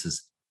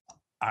radiuses,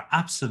 are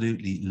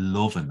absolutely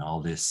loving all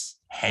this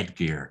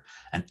headgear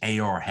and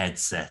AR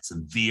headsets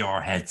and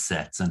VR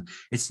headsets. And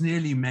it's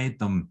nearly made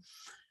them,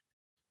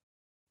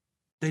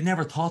 they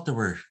never thought they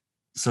were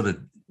sort of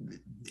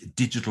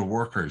digital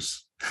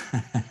workers,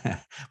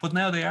 but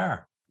now they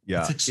are.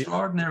 Yeah. It's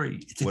extraordinary.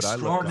 It's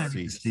extraordinary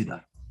to see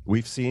that.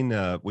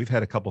 We've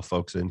had a couple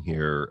folks in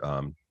here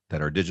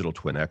that are digital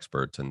twin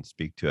experts and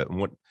speak to it. And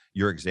what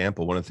your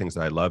example, one of the things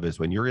that I love is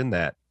when you're in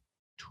that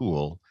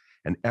tool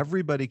and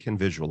everybody can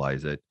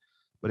visualize it,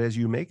 but as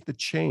you make the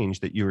change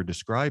that you were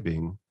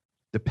describing,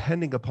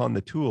 depending upon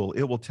the tool,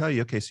 it will tell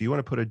you, okay, so you want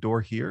to put a door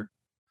here,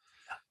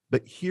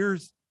 but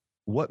here's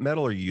what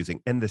metal are you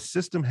using? And the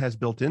system has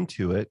built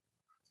into it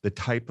the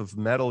type of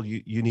metal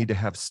you need to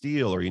have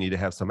steel, or you need to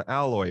have some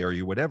alloy, or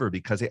you whatever,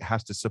 because it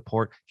has to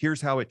support,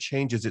 here's how it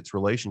changes its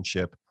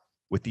relationship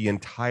with the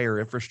entire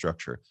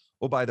infrastructure.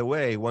 Oh, by the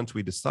way, once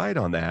we decide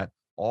on that,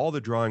 all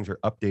the drawings are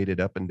updated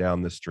up and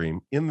down the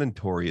stream.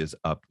 Inventory is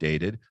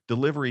updated.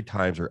 Delivery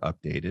times are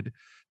updated.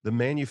 The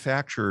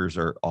manufacturers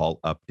are all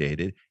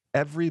updated.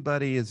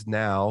 Everybody is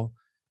now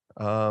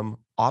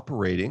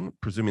operating,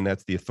 presuming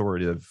that's the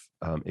authoritative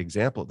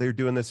example. They're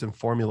doing this in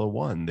Formula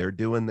One. They're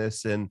doing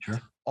this in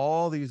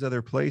all these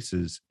other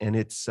places. And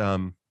it's,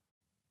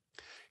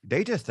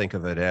 they just think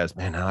of it as,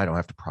 man, now I don't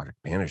have to project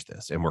manage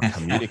this. And we're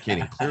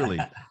communicating clearly,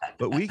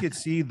 but we could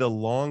see the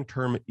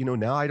long-term,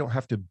 now I don't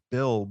have to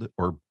build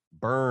or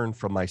burn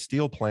from my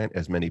steel plant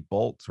as many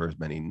bolts or as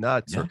many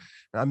nuts, or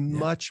I'm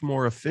much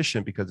more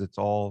efficient because it's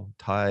all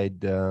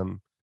tied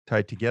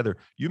together.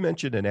 You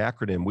mentioned an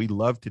acronym. We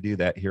love to do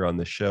that here on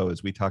the show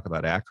as we talk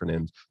about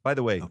acronyms. By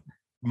the way,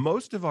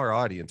 most of our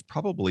audience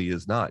probably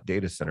is not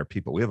data center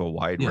people. We have a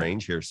wide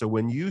range here. So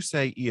when you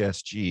say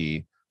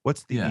ESG,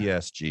 what's the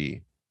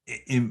ESG?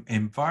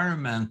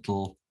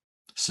 Environmental,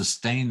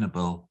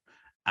 sustainable,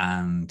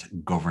 and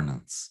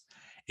governance.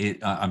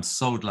 I'm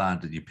so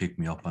glad that you picked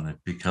me up on it,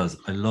 because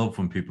I love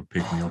when people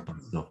pick me up on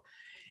stuff.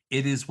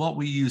 It is what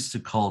we used to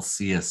call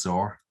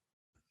CSR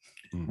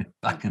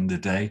back in the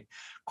day,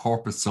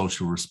 corporate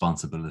social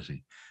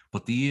responsibility.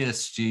 But the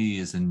ESG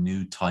is a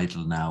new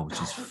title now,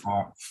 which is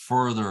far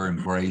further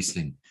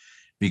embracing,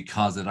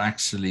 because it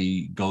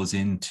actually goes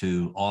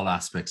into all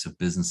aspects of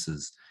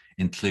businesses,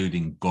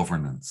 including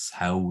governance,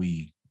 how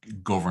we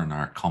govern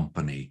our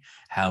company,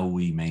 how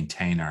we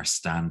maintain our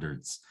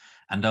standards.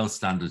 And those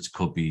standards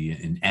could be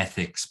in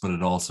ethics, but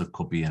it also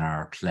could be in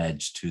our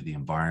pledge to the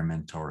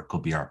environment, or it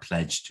could be our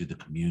pledge to the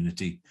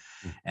community.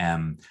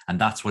 And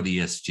that's what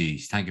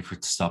ESG, thank you for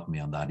stopping me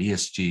on that.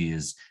 ESG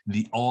is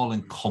the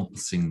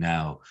all-encompassing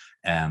now,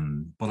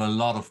 but a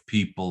lot of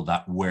people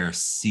that were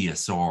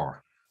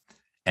CSR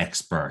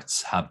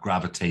experts have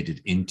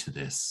gravitated into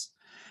this.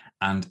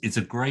 And it's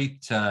a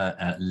great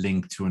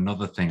link to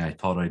another thing I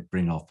thought I'd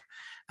bring up.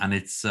 And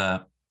it's,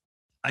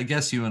 I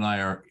guess you and I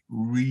are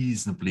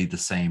reasonably the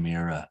same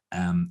era.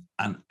 And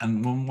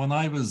when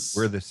I was...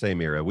 We're the same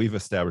era. We've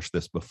established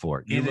this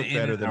before. You look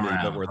better than me,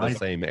 but we're the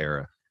same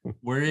era.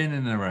 We're in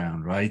and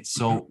around, right?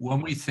 So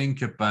when we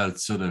think about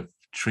sort of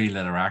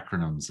three-letter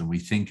acronyms, and we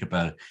think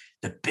about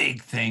the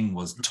big thing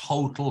was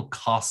total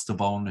cost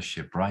of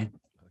ownership, right?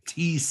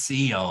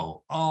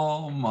 TCO.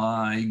 Oh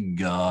my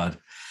God.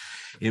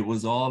 It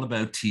was all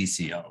about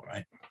TCO,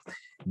 right?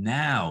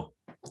 Now,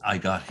 I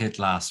got hit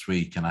last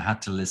week and I had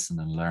to listen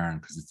and learn,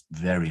 because it's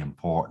very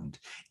important.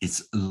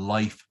 It's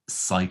life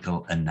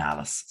cycle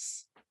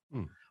analysis.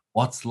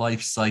 What's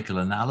life cycle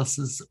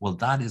analysis? Well,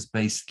 that is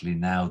basically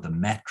now the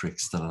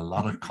metrics that a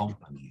lot of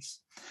companies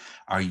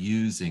are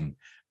using,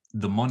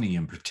 the money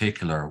in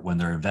particular, when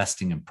they're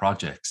investing in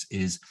projects.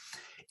 Is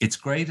it's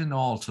great and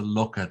all to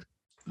look at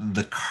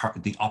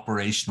the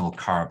operational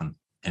carbon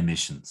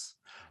emissions,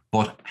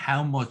 but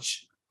how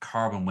much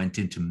carbon went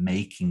into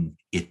making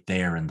it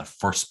there in the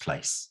first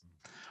place,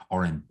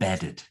 or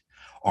embedded,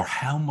 or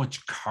how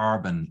much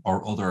carbon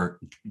or other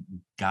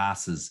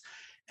gases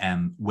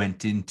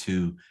went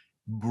into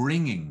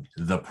bringing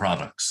the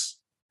products,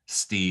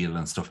 steel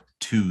and stuff,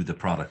 to the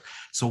product.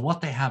 So what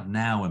they have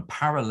now in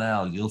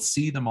parallel, you'll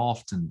see them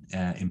often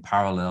in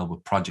parallel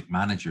with project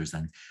managers,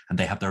 and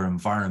they have their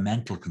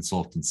environmental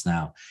consultants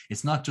now.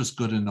 It's not just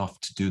good enough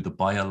to do the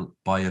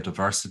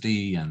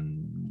biodiversity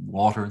and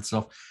water and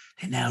stuff.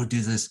 They now do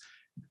this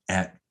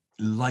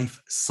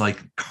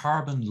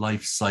carbon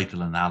life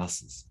cycle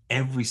analysis,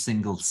 every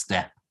single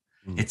step.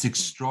 It's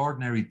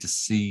extraordinary to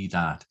see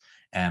that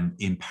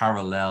in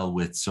parallel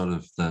with sort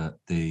of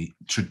the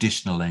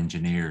traditional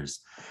engineers.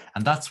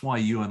 And that's why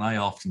you and I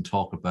often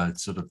talk about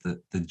sort of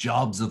the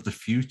jobs of the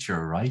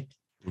future, right?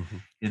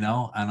 And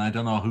I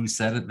don't know who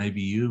said it,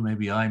 maybe you,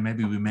 maybe I,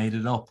 maybe we made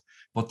it up,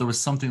 but there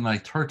was something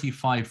like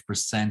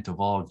 35% of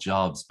all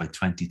jobs by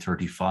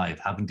 2035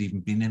 haven't even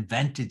been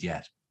invented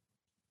yet.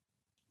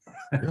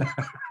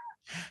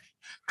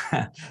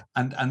 Yeah.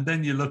 And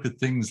then you look at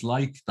things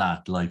like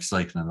that life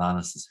cycle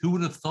analysis. Who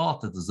would have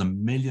thought that there's 1.5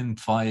 million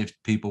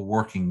people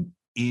working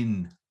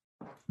in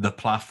the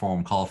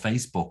platform called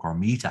Facebook or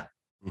Meta?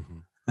 Mm-hmm.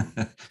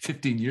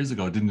 15 years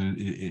ago, it didn't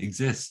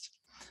exist.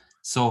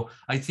 So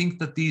I think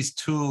that these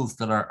tools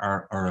that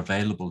are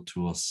available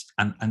to us,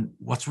 and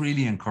what's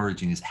really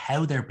encouraging is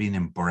how they're being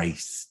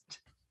embraced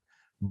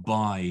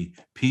by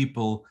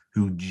people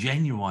who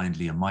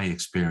genuinely, in my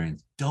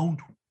experience,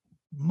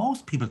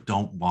 most people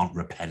don't want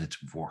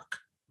repetitive work.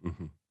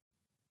 Mm-hmm.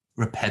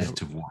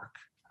 Repetitive work.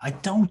 I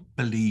don't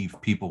believe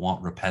people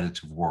want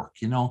repetitive work.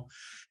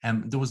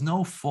 There was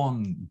no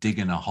fun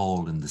digging a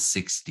hole in the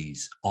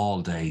 60s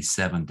all day,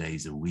 7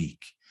 days a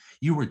week.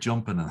 You were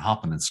jumping and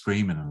hopping and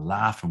screaming and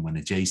laughing when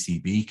a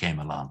JCB came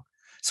along.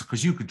 So,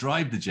 because you could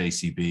drive the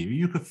JCB, or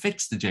you could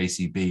fix the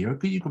JCB, or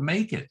you could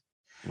make it.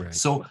 Right.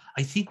 So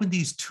I think when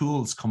these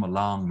tools come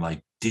along,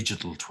 like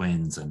digital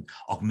twins and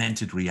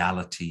augmented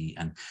reality,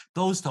 and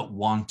those that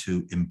want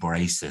to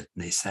embrace it,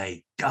 they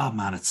say, God,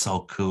 man, it's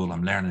so cool.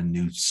 I'm learning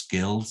new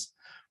skills,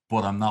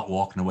 but I'm not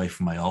walking away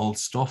from my old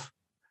stuff.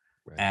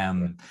 Right.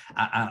 And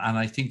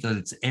I think that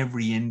it's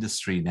every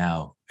industry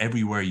now,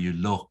 everywhere you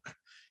look.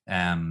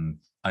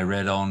 I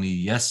read only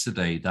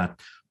yesterday that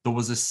there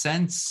was a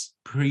sense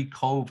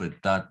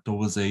pre-COVID that there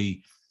was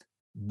the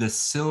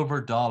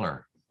silver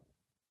dollar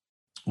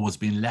was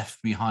being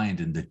left behind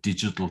in the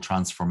digital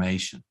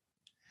transformation.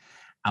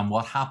 And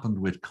what happened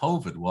with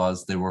COVID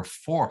was they were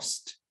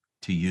forced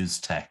to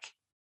use tech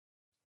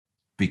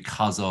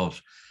because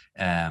of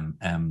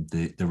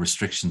the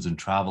restrictions in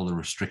travel, the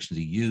restrictions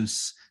of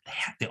use.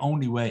 The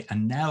only way,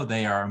 and now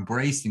they are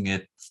embracing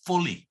it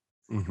fully.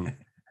 Mm-hmm.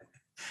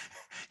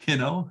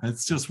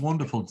 It's just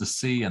wonderful to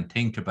see and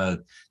think about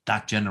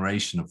that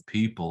generation of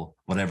people,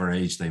 whatever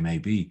age they may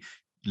be,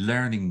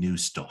 learning new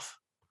stuff.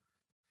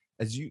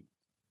 As you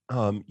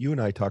and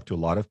I talk to a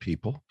lot of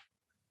people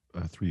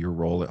through your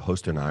role at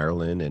Host in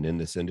Ireland and in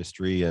this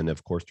industry, and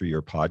of course through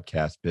your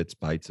podcast, Bits,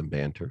 Bites, and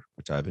Banter,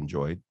 which I've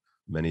enjoyed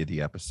many of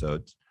the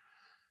episodes.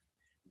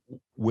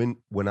 When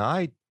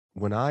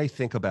I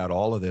think about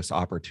all of this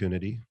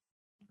opportunity,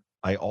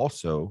 I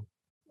also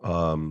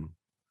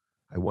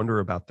I wonder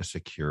about the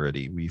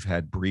security. We've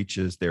had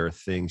breaches. There are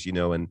things,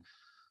 and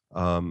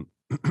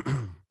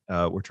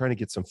we're trying to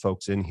get some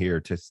folks in here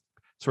to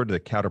sort of the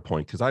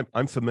counterpoint, because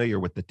I'm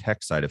familiar with the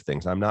tech side of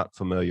things. I'm not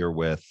familiar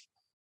with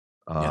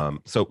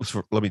so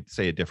let me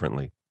say it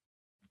differently.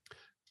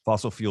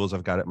 Fossil fuels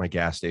I've got at my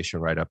gas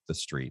station right up the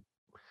street,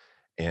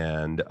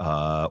 and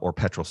or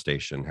petrol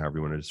station, however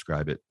you want to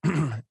describe it.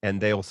 And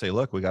they'll say,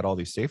 look, we got all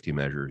these safety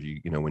measures.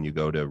 When you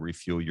go to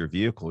refuel your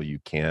vehicle, you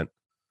can't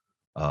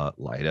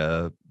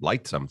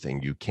light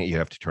something. You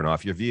have to turn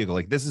off your vehicle.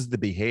 Like, this is the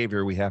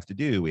behavior we have to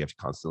do. We have to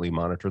constantly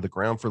monitor the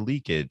ground for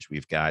leakage.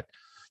 You've got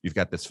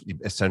this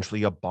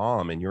essentially a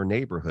bomb in your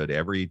neighborhood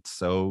every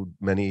so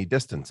many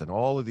distance, and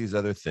all of these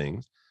other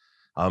things.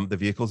 The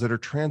vehicles that are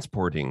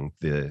transporting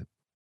that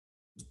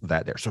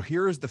there. So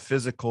here is the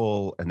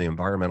physical and the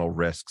environmental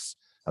risks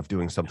of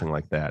doing something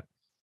like that.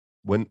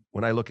 When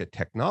I look at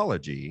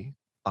technology,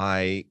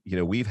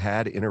 we've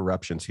had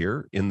interruptions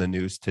here in the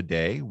news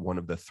today. One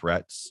of the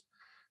threats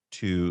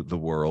to the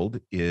world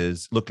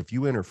is, look, if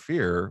you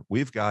interfere,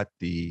 we've got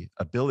the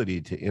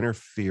ability to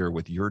interfere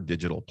with your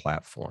digital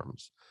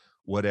platforms,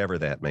 whatever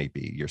that may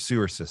be, your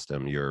sewer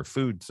system, your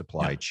food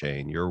supply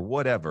chain, your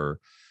whatever.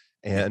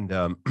 And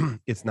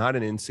it's not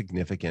an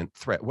insignificant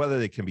threat.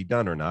 Whether it can be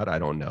done or not, I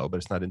don't know, but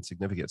it's not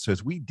insignificant. So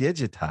as we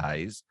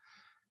digitize,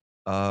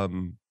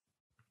 whether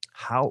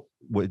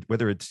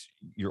it's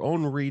your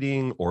own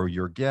reading or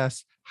your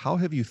guess, how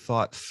have you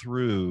thought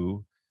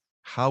through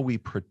how we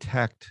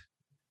protect,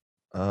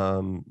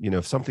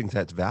 if something's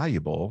that's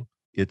valuable,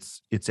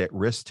 it's at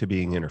risk to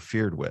being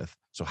interfered with.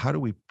 So how do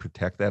we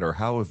protect that, or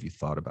how have you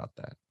thought about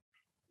that?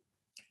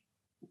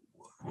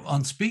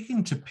 On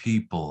speaking to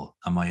people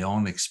and my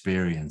own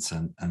experience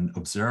and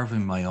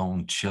observing my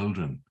own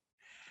children,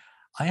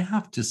 I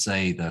have to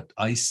say that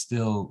I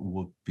still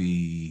would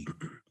be,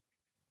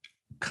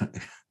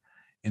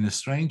 in a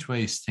strange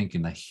way,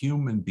 thinking that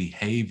human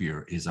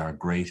behavior is our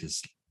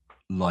greatest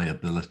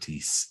liability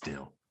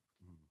still.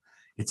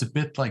 It's a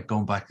bit like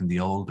going back in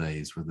the old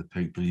days where the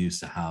people used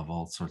to have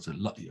all sorts of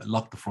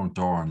lock the front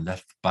door and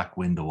left the back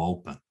window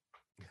open.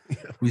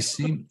 We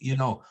seem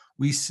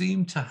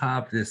to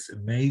have this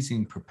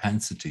amazing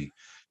propensity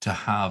to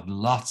have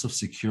lots of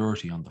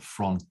security on the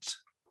front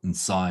and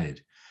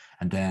side,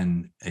 and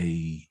then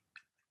a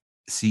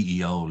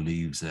CEO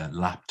leaves a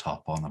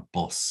laptop on a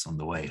bus on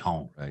the way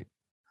home. Right.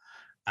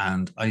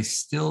 And I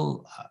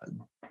still,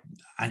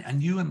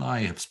 and you and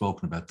I have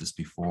spoken about this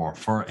before,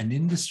 for an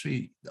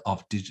industry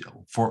of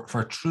digital, for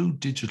true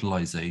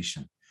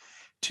digitalization,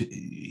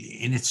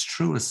 in its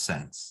truest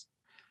sense,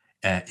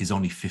 is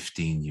only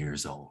 15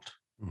 years old.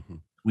 Mm-hmm.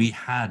 We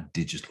had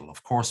digital,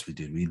 of course we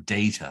did. We had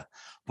data,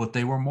 but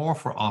they were more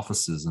for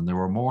offices, and they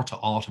were more to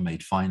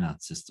automate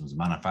finance systems,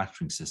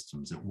 manufacturing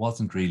systems. It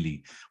wasn't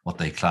really what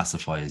they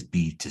classify as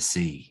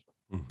B2C,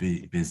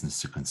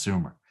 business to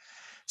consumer.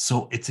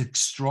 So it's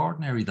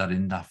extraordinary that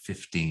in that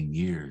 15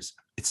 years,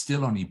 it's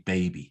still only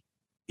baby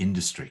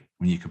industry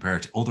when you compare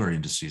it to other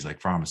industries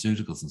like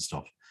pharmaceuticals and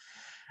stuff.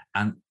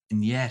 And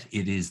yet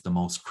it is the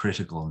most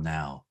critical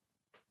now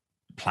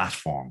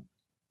platform,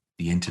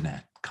 the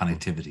internet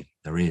connectivity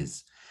there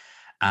is.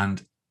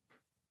 And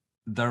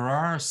there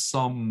are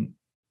some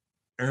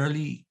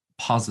early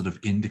positive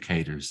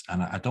indicators,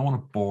 and I don't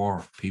want to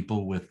bore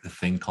people with a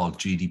thing called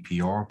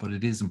GDPR, but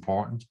it is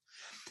important.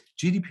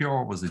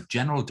 GDPR was a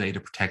general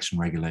data protection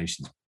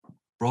regulation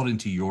brought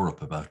into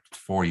Europe about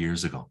 4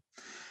 years ago.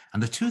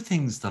 And the two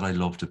things that I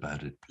loved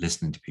about it,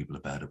 listening to people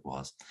about it,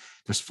 was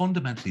there's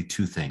fundamentally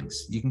two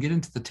things. You can get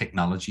into the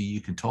technology, you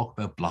can talk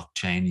about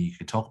blockchain, you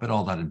can talk about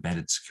all that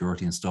embedded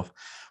security and stuff.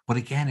 But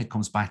again, it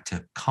comes back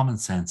to common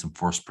sense and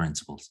first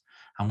principles.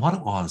 And what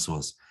it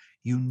was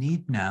you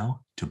need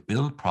now to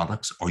build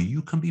products, or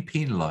you can be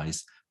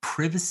penalized,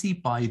 privacy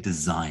by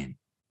design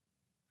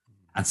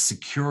and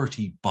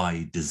security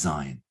by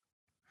design.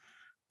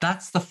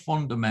 That's the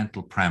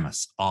fundamental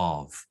premise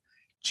of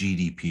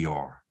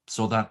GDPR.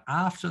 So that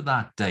after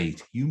that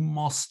date, you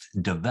must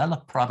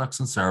develop products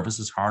and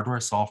services,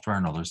 hardware, software,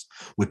 and others,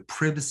 with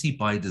privacy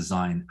by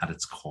design at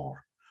its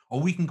core.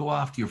 Or we can go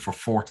after you for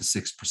 4 to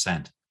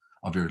 6%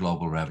 of your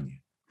global revenue.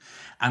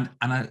 And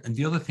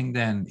the other thing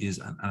then is,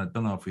 and I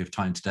don't know if we have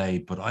time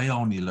today, but I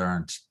only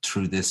learned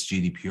through this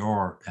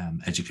GDPR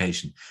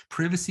education,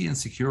 privacy and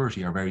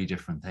security are very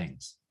different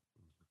things.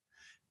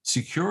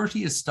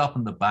 Security is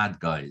stopping the bad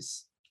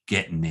guys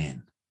getting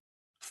in,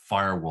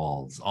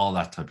 firewalls, all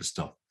that type of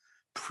stuff.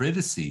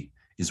 Privacy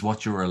is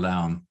what you're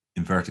allowing,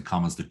 inverted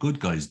commas, the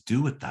good guys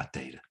do with that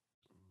data.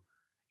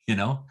 You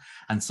know,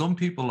 and some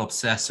people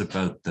obsess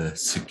about the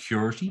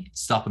security,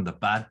 stopping the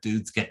bad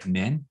dudes getting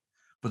in,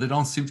 but they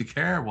don't seem to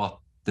care what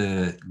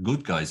the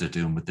good guys are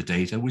doing with the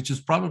data, which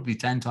is probably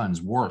 10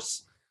 times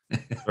worse.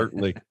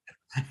 Certainly.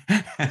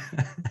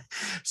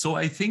 So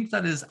I think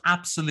that is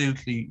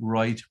absolutely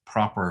right,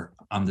 proper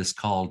on this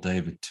call,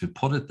 David, to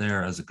put it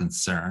there as a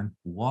concern.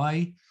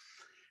 Why?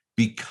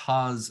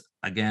 Because,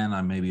 again,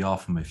 I may be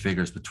off on my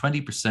figures, but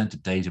 20%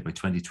 of data by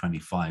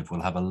 2025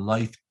 will have a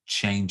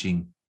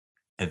life-changing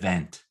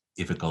event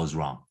if it goes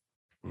wrong.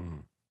 Mm-hmm.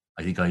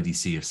 I think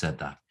IDC have said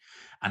that.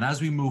 And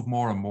as we move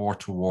more and more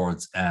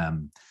towards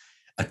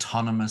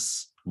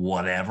autonomous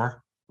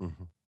whatever,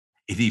 mm-hmm.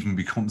 it even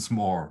becomes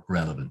more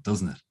relevant,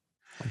 doesn't it?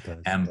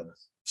 It does.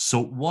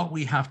 So what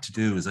we have to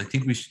do is, I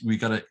think we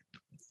got to,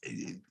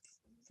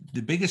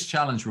 the biggest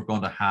challenge we're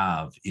going to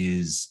have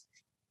is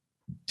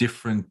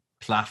different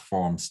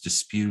platforms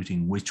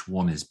disputing which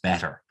one is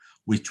better,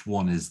 which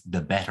one is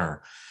the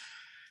better.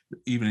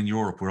 Even in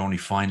Europe, we're only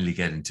finally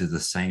getting to the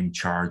same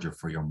charger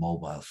for your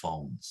mobile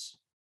phones.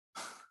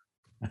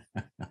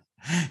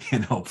 You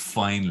know,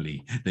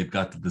 finally, they've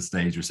got to the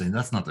stage where saying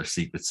that's not their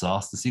secret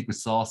sauce. The secret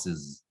sauce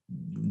is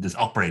this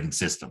operating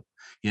system.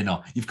 You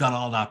know, you've got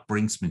all that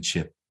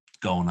brinksmanship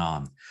going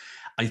on.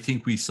 I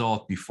think we saw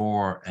it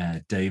before,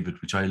 David,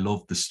 which I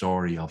love the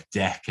story of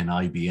DEC and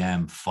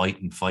IBM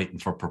fighting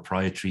for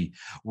proprietary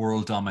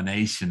world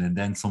domination. And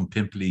then some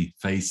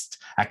pimply-faced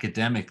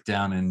academic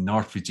down in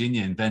North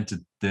Virginia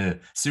invented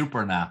the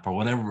SuperNAP or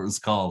whatever it was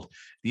called,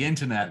 the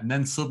internet. And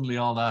then suddenly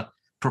all that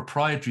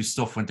proprietary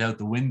stuff went out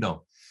the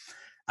window.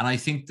 And I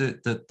think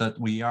that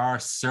we are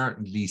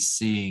certainly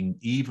seeing,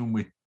 even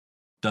with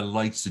the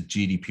likes of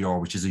GDPR,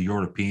 which is a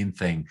European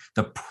thing,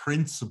 the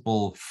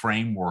principal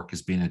framework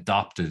has been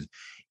adopted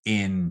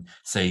in,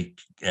 say,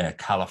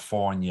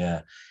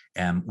 California.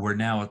 We're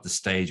now at the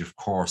stage, of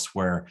course,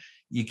 where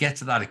you get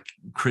to that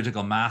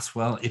critical mass.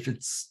 Well, if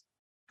it's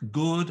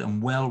good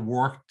and well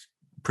worked,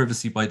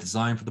 privacy by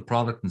design for the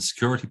product and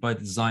security by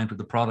design for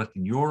the product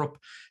in Europe,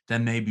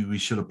 then maybe we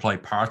should apply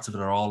parts of it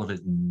or all of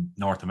it in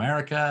North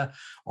America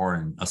or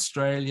in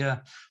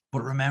Australia.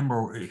 But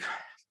remember,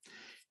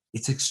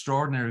 it's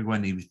extraordinary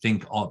when you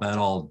think about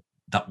all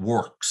that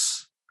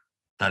works,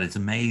 that it's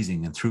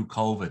amazing, and through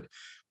COVID,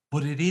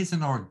 but it is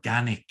an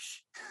organic,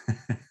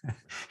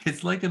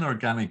 it's like an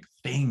organic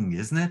thing,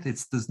 isn't it?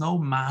 There's no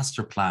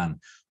master plan,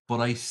 but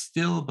I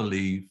still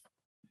believe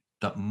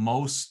that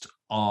most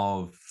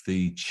of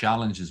the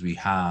challenges we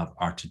have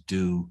are to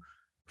do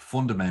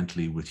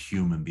fundamentally with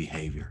human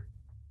behavior.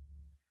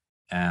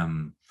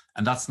 And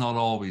that's not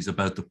always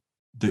about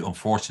the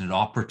unfortunate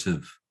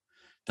operative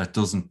that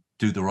doesn't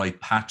do the right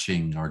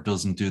patching or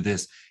doesn't do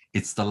this.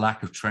 It's the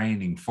lack of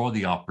training for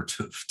the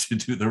operative to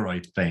do the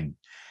right thing.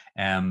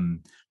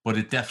 But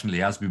it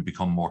definitely, as we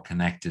become more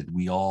connected,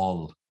 we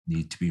all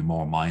need to be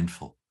more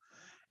mindful.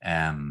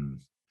 But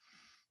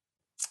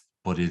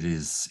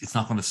it's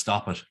not going to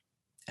stop it.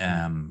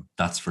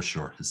 That's for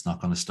sure. It's not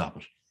going to stop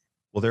it.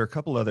 Well, there are a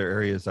couple other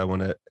areas I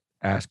want to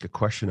ask a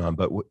question on,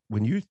 but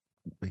when you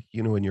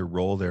know, in your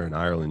role there in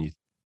Ireland,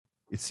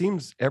 it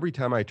seems every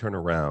time I turn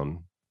around,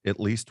 at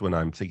least when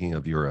I'm thinking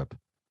of Europe,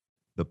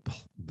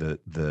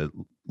 the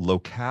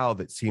locale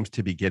that seems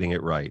to be getting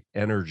it right,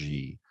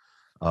 energy,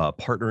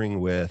 partnering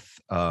with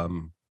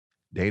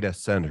data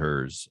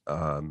centers,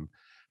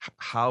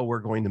 how we're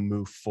going to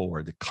move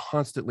forward,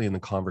 constantly in the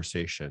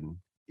conversation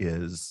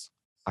is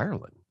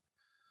Ireland.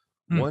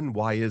 One,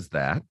 why is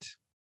that?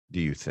 Do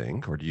you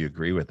think, or do you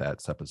agree with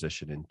that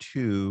supposition? And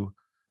two,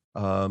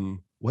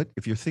 what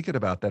if you're thinking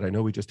about that? I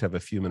know we just have a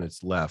few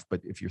minutes left,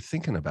 but if you're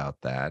thinking about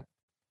that,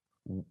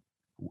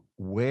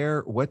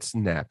 what's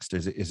next?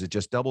 Is it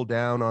just double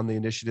down on the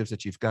initiatives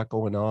that you've got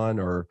going on,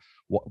 or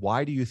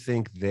why do you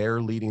think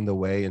they're leading the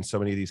way in so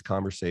many of these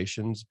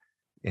conversations?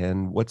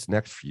 And what's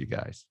next for you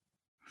guys?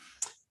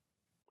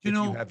 You If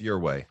you know, have your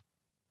way.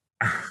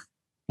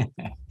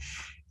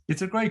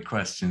 it's a great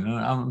question. And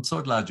I'm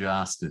so glad you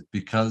asked it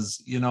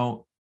because,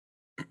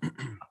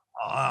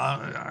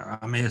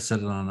 I may have said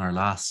it on our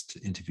last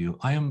interview.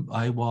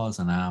 I was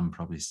and am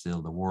probably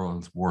still the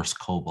world's worst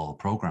COBOL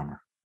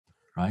programmer,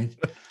 right?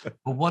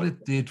 But what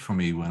it did for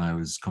me when I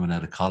was coming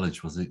out of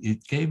college was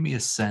it gave me a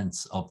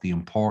sense of the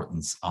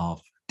importance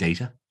of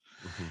data.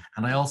 Mm-hmm.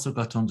 And I also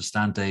got to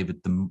understand,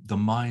 David,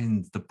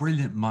 the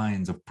brilliant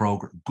minds of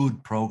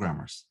good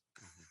programmers.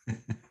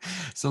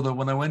 So that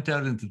when I went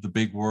out into the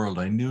big world,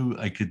 I knew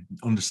I could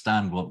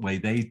understand what way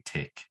they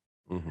tick.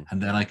 Mm-hmm.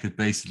 And then I could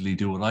basically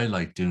do what I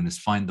like doing, is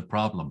find the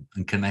problem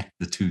and connect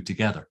the two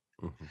together.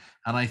 Mm-hmm.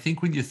 And I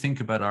think when you think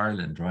about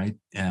Ireland, right,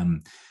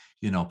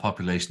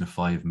 population of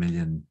 5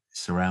 million,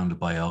 surrounded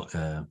by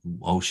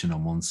ocean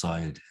on one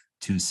side,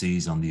 two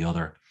seas on the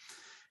other,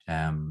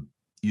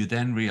 you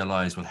then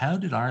realize, well, how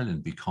did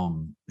Ireland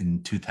become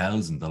in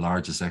 2000 the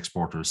largest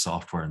exporter of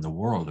software in the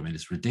world? I mean,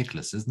 it's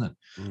ridiculous, isn't it?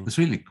 Mm-hmm. It's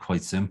really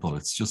quite simple.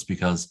 It's just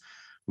because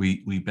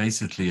we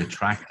basically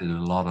attracted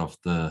a lot of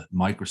the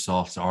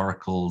Microsofts,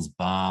 Oracles,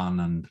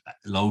 BAN, and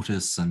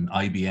Lotus and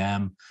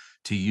IBM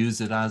to use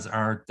it as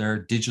their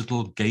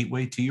digital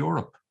gateway to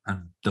Europe.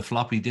 And the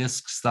floppy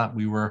disks that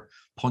we were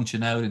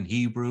punching out in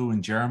Hebrew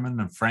and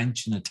German and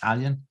French and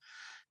Italian,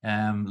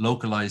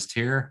 localized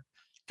here,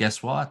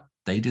 guess what?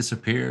 They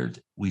disappeared.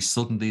 We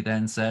suddenly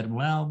then said,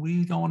 well,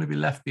 we don't want to be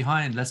left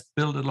behind. Let's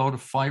build a load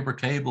of fiber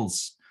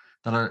cables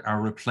that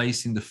are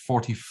replacing the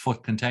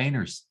 40-foot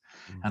containers.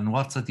 And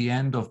what's at the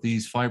end of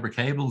these fiber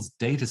cables?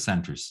 Data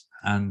centers.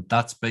 And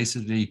that's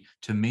basically,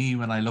 to me,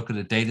 when I look at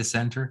a data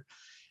center,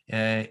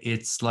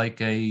 it's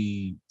like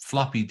a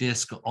floppy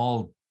disk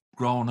all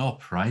grown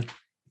up, right?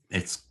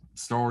 It's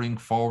storing,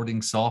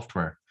 forwarding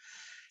software.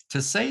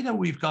 To say that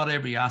we've got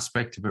every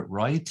aspect of it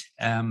right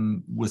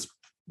is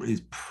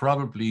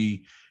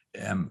probably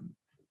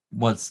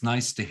what's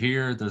nice to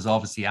hear. There's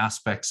obviously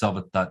aspects of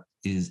it that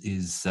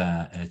is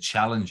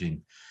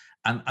challenging.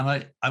 And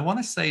I want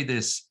to say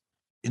this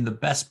in the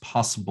best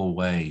possible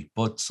way,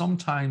 but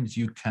sometimes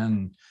you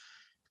can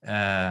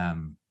have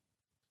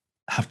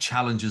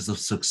challenges of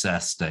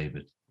success,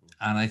 David.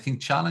 And I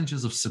think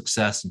challenges of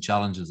success and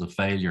challenges of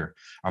failure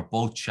are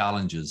both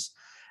challenges.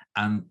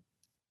 And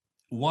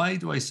why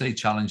do I say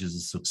challenges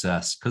of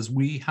success? Because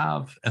we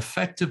have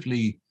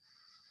effectively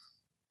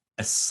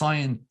a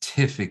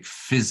scientific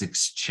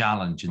physics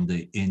challenge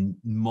in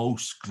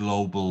most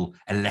global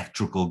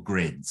electrical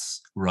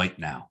grids right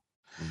now.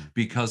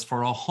 Because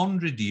for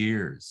 100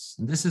 years,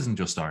 and this isn't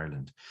just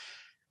Ireland,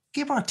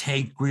 give or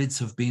take, grids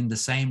have been the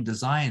same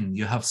design.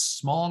 You have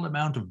small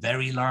amount of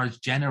very large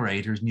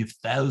generators and you have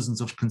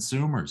thousands of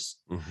consumers.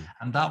 Mm-hmm.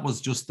 And that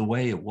was just the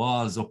way it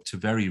was up to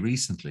very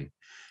recently.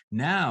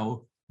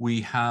 Now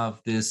we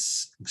have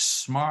this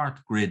smart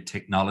grid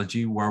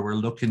technology where we're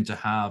looking to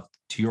have,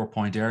 to your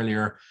point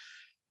earlier,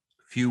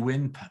 few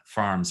wind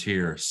farms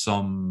here,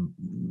 some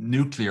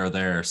nuclear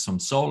there, some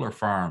solar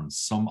farms,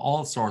 some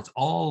all sorts,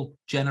 all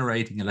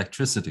generating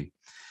electricity.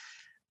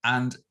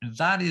 And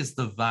that is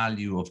the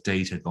value of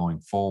data going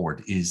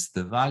forward, is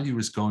the value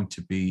is going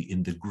to be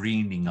in the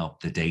greening of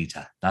the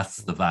data. That's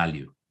the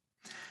value.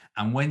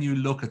 And when you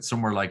look at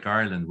somewhere like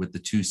Ireland with the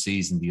two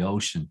seas and the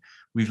ocean,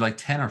 we've like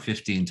 10 or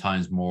 15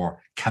 times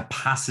more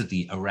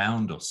capacity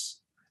around us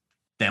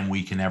than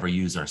we can ever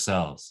use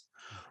ourselves.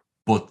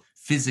 But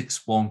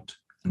physics won't,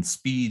 and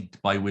speed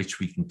by which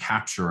we can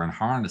capture and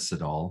harness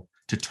it all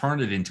to turn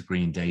it into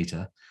green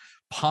data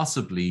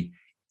possibly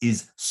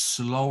is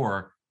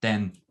slower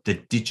than the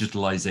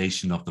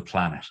digitalization of the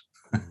planet.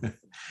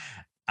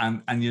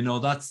 and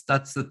that's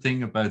the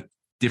thing about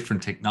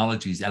different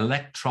technologies.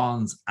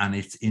 Electrons and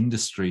its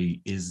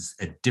industry is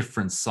a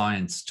different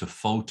science to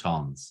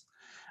photons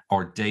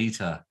or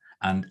data.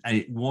 And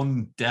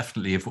one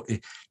definitely, if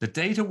the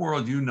data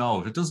world,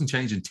 if it doesn't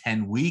change in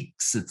 10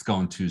 weeks, it's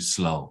going too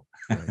slow.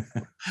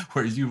 Right.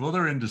 Whereas you have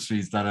other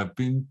industries that have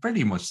been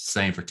pretty much the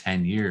same for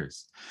 10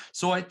 years.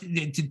 So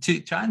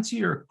to answer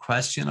your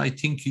question, I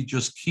think you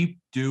just keep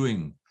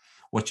doing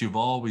what you've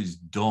always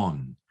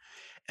done,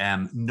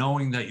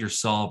 knowing that you're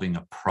solving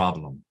a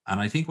problem. And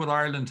I think what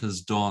Ireland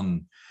has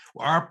done,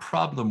 our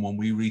problem when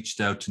we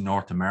reached out to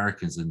North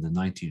Americans in the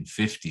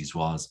 1950s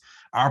was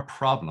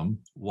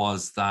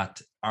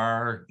that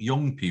our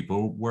young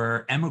people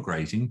were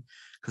emigrating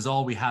because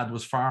all we had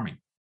was farming.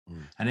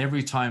 And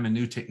every time a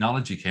new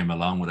technology came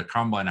along with a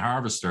combine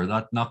harvester,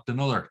 that knocked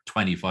another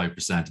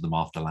 25% of them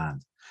off the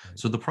land. Right.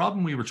 So the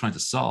problem we were trying to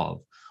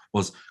solve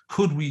was,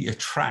 could we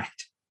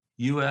attract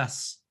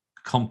US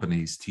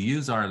companies to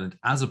use Ireland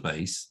as a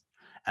base?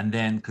 And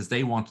then, because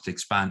they wanted to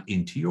expand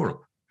into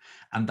Europe.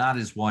 And that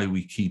is why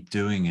we keep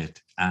doing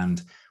it.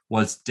 And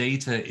whilst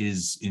data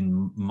is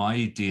in my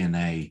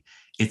DNA,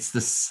 it's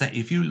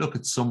if you look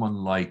at someone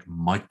like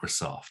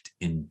Microsoft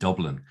in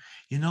Dublin,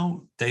 you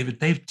know, David,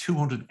 they have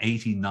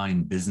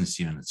 289 business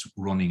units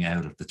running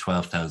out of the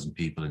 12,000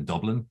 people in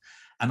Dublin,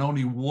 and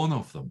only one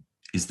of them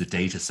is the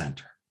data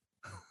center.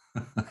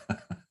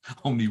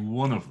 Only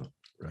one of them.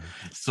 Right.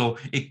 So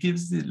it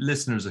gives the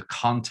listeners a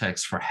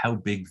context for how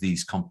big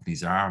these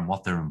companies are and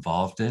what they're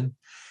involved in.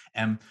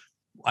 And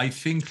I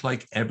think,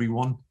 like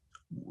everyone,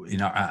 you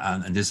know,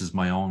 and this is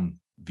my own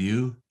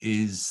view,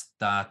 is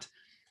that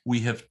we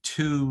have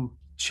two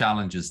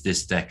challenges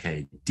this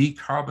decade: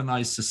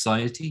 decarbonize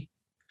society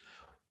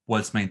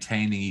whilst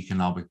maintaining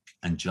economic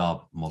and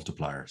job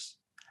multipliers.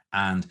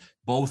 And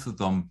both of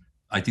them,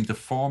 I think the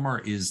former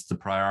is the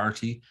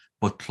priority,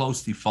 but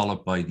closely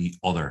followed by the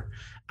other.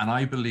 And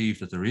I believe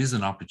that there is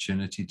an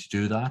opportunity to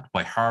do that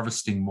by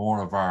harvesting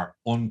more of our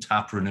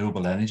untapped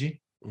renewable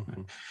energy,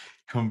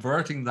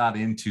 converting that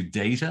into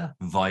data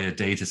via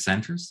data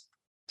centers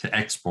to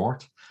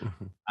export.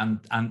 And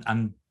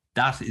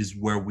that is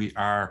where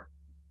our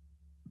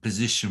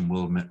position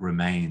will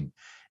remain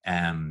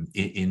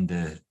in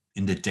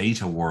the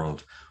data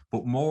world.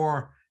 But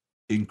more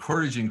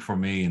encouraging for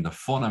me, and the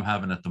fun I'm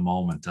having at the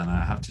moment, and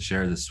I have to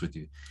share this with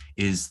you,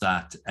 is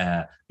that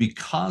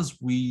because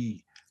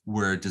we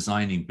were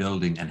designing,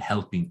 building, and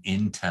helping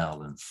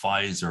Intel and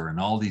Pfizer and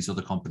all these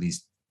other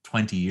companies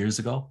 20 years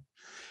ago,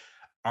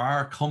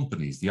 our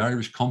companies, the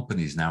Irish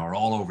companies now, are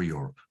all over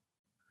Europe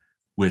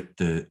with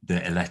the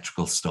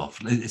electrical stuff.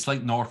 It's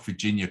like North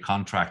Virginia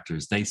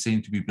contractors. They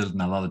seem to be building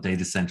a lot of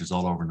data centers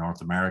all over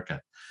North America.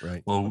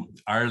 Right. Well,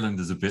 Ireland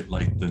is a bit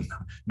like the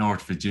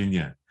North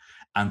Virginia.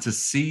 And to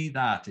see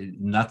that,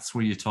 and that's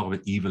where you talk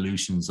about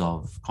evolutions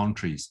of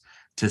countries,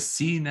 to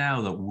see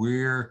now that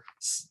we're,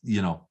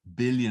 you know,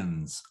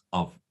 billions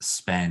of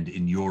spend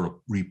in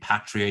Europe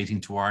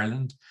repatriating to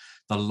Ireland,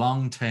 the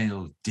long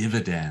tail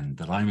dividend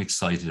that I'm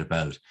excited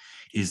about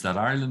is that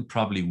Ireland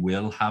probably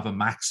will have a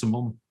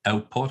maximum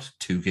output,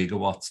 2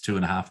 gigawatts,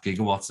 2.5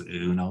 gigawatts,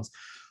 who knows.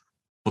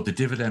 But the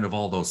dividend of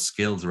all those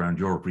skills around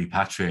Europe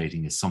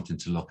repatriating is something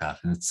to look at.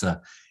 And it's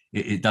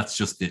that's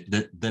just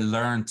the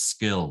learned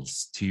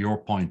skills, to your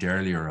point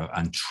earlier,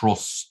 and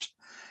trust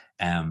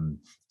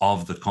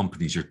of the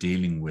companies you're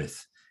dealing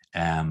with.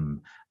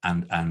 And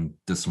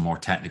there's some more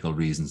technical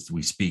reasons.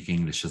 We speak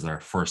English as our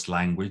first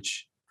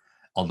language,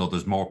 although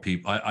there's more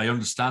people. I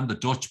understand the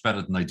Dutch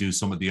better than I do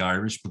some of the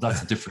Irish, but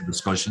that's a different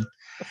discussion.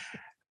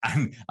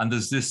 And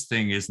there's this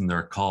thing, isn't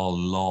there, called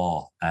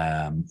law,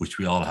 which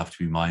we all have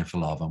to be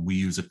mindful of. And we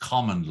use a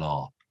common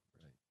law,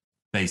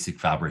 basic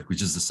fabric,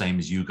 which is the same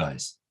as you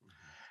guys.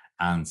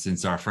 And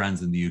since our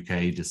friends in the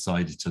UK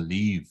decided to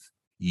leave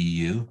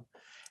EU,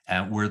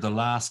 we're the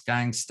last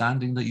gang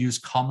standing that use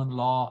common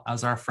law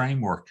as our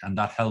framework. And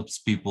that helps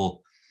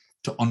people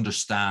to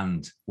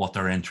understand what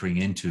they're entering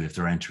into if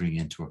they're entering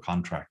into a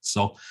contract.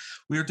 So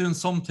we're doing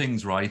some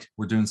things right.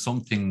 We're doing some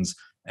things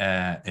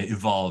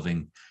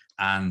evolving.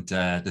 And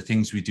the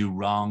things we do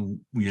wrong,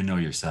 you know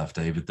yourself,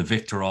 David, the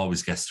victor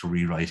always gets to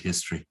rewrite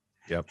history.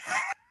 Yep.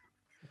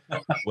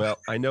 Well,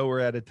 I know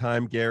we're out of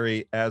time,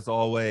 Garry. As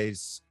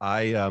always,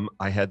 I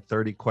had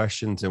 30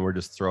 questions and we're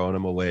just throwing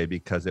them away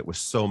because it was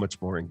so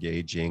much more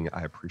engaging.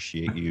 I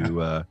appreciate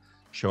you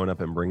showing up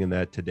and bringing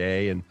that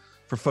today. And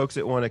for folks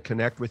that want to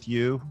connect with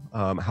you,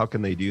 how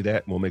can they do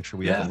that? We'll make sure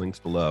we have the links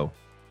below.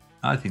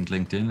 I think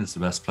LinkedIn is the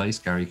best place.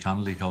 Garry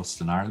Connolly,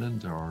 host in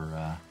Ireland,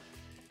 or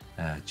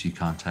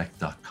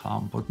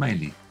gcontact.com. But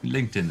mainly,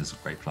 LinkedIn is a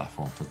great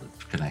platform for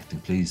connecting.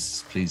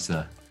 Please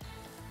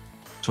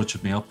touch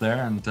with me up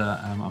there, and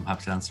I'm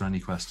happy to answer any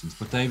questions.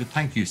 But David,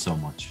 thank you so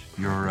much.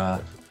 You're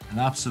an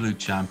absolute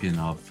champion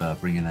of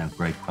bringing out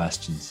great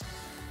questions,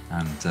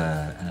 and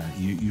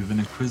you have an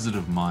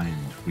inquisitive mind,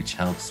 which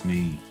helps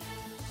me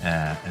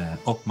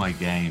up my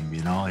game.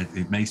 You know,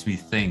 it makes me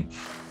think,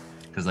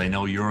 because I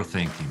know you're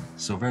thinking.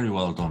 So very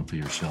well done for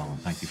your show, and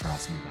thank you for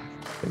asking me back.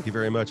 Thank you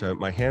very much.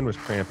 My hand was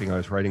cramping. I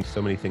was writing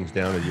so many things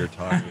down as you're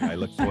talking. I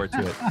look forward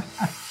to it.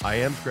 I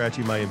am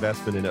scratching my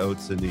investment in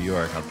oats in New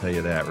York. I'll tell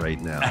you that right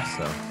now.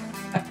 So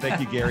thank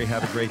you, Garry.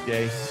 Have a great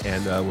day,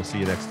 and we'll see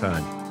you next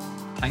time.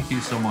 Thank you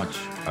so much.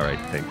 All right.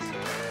 Thanks.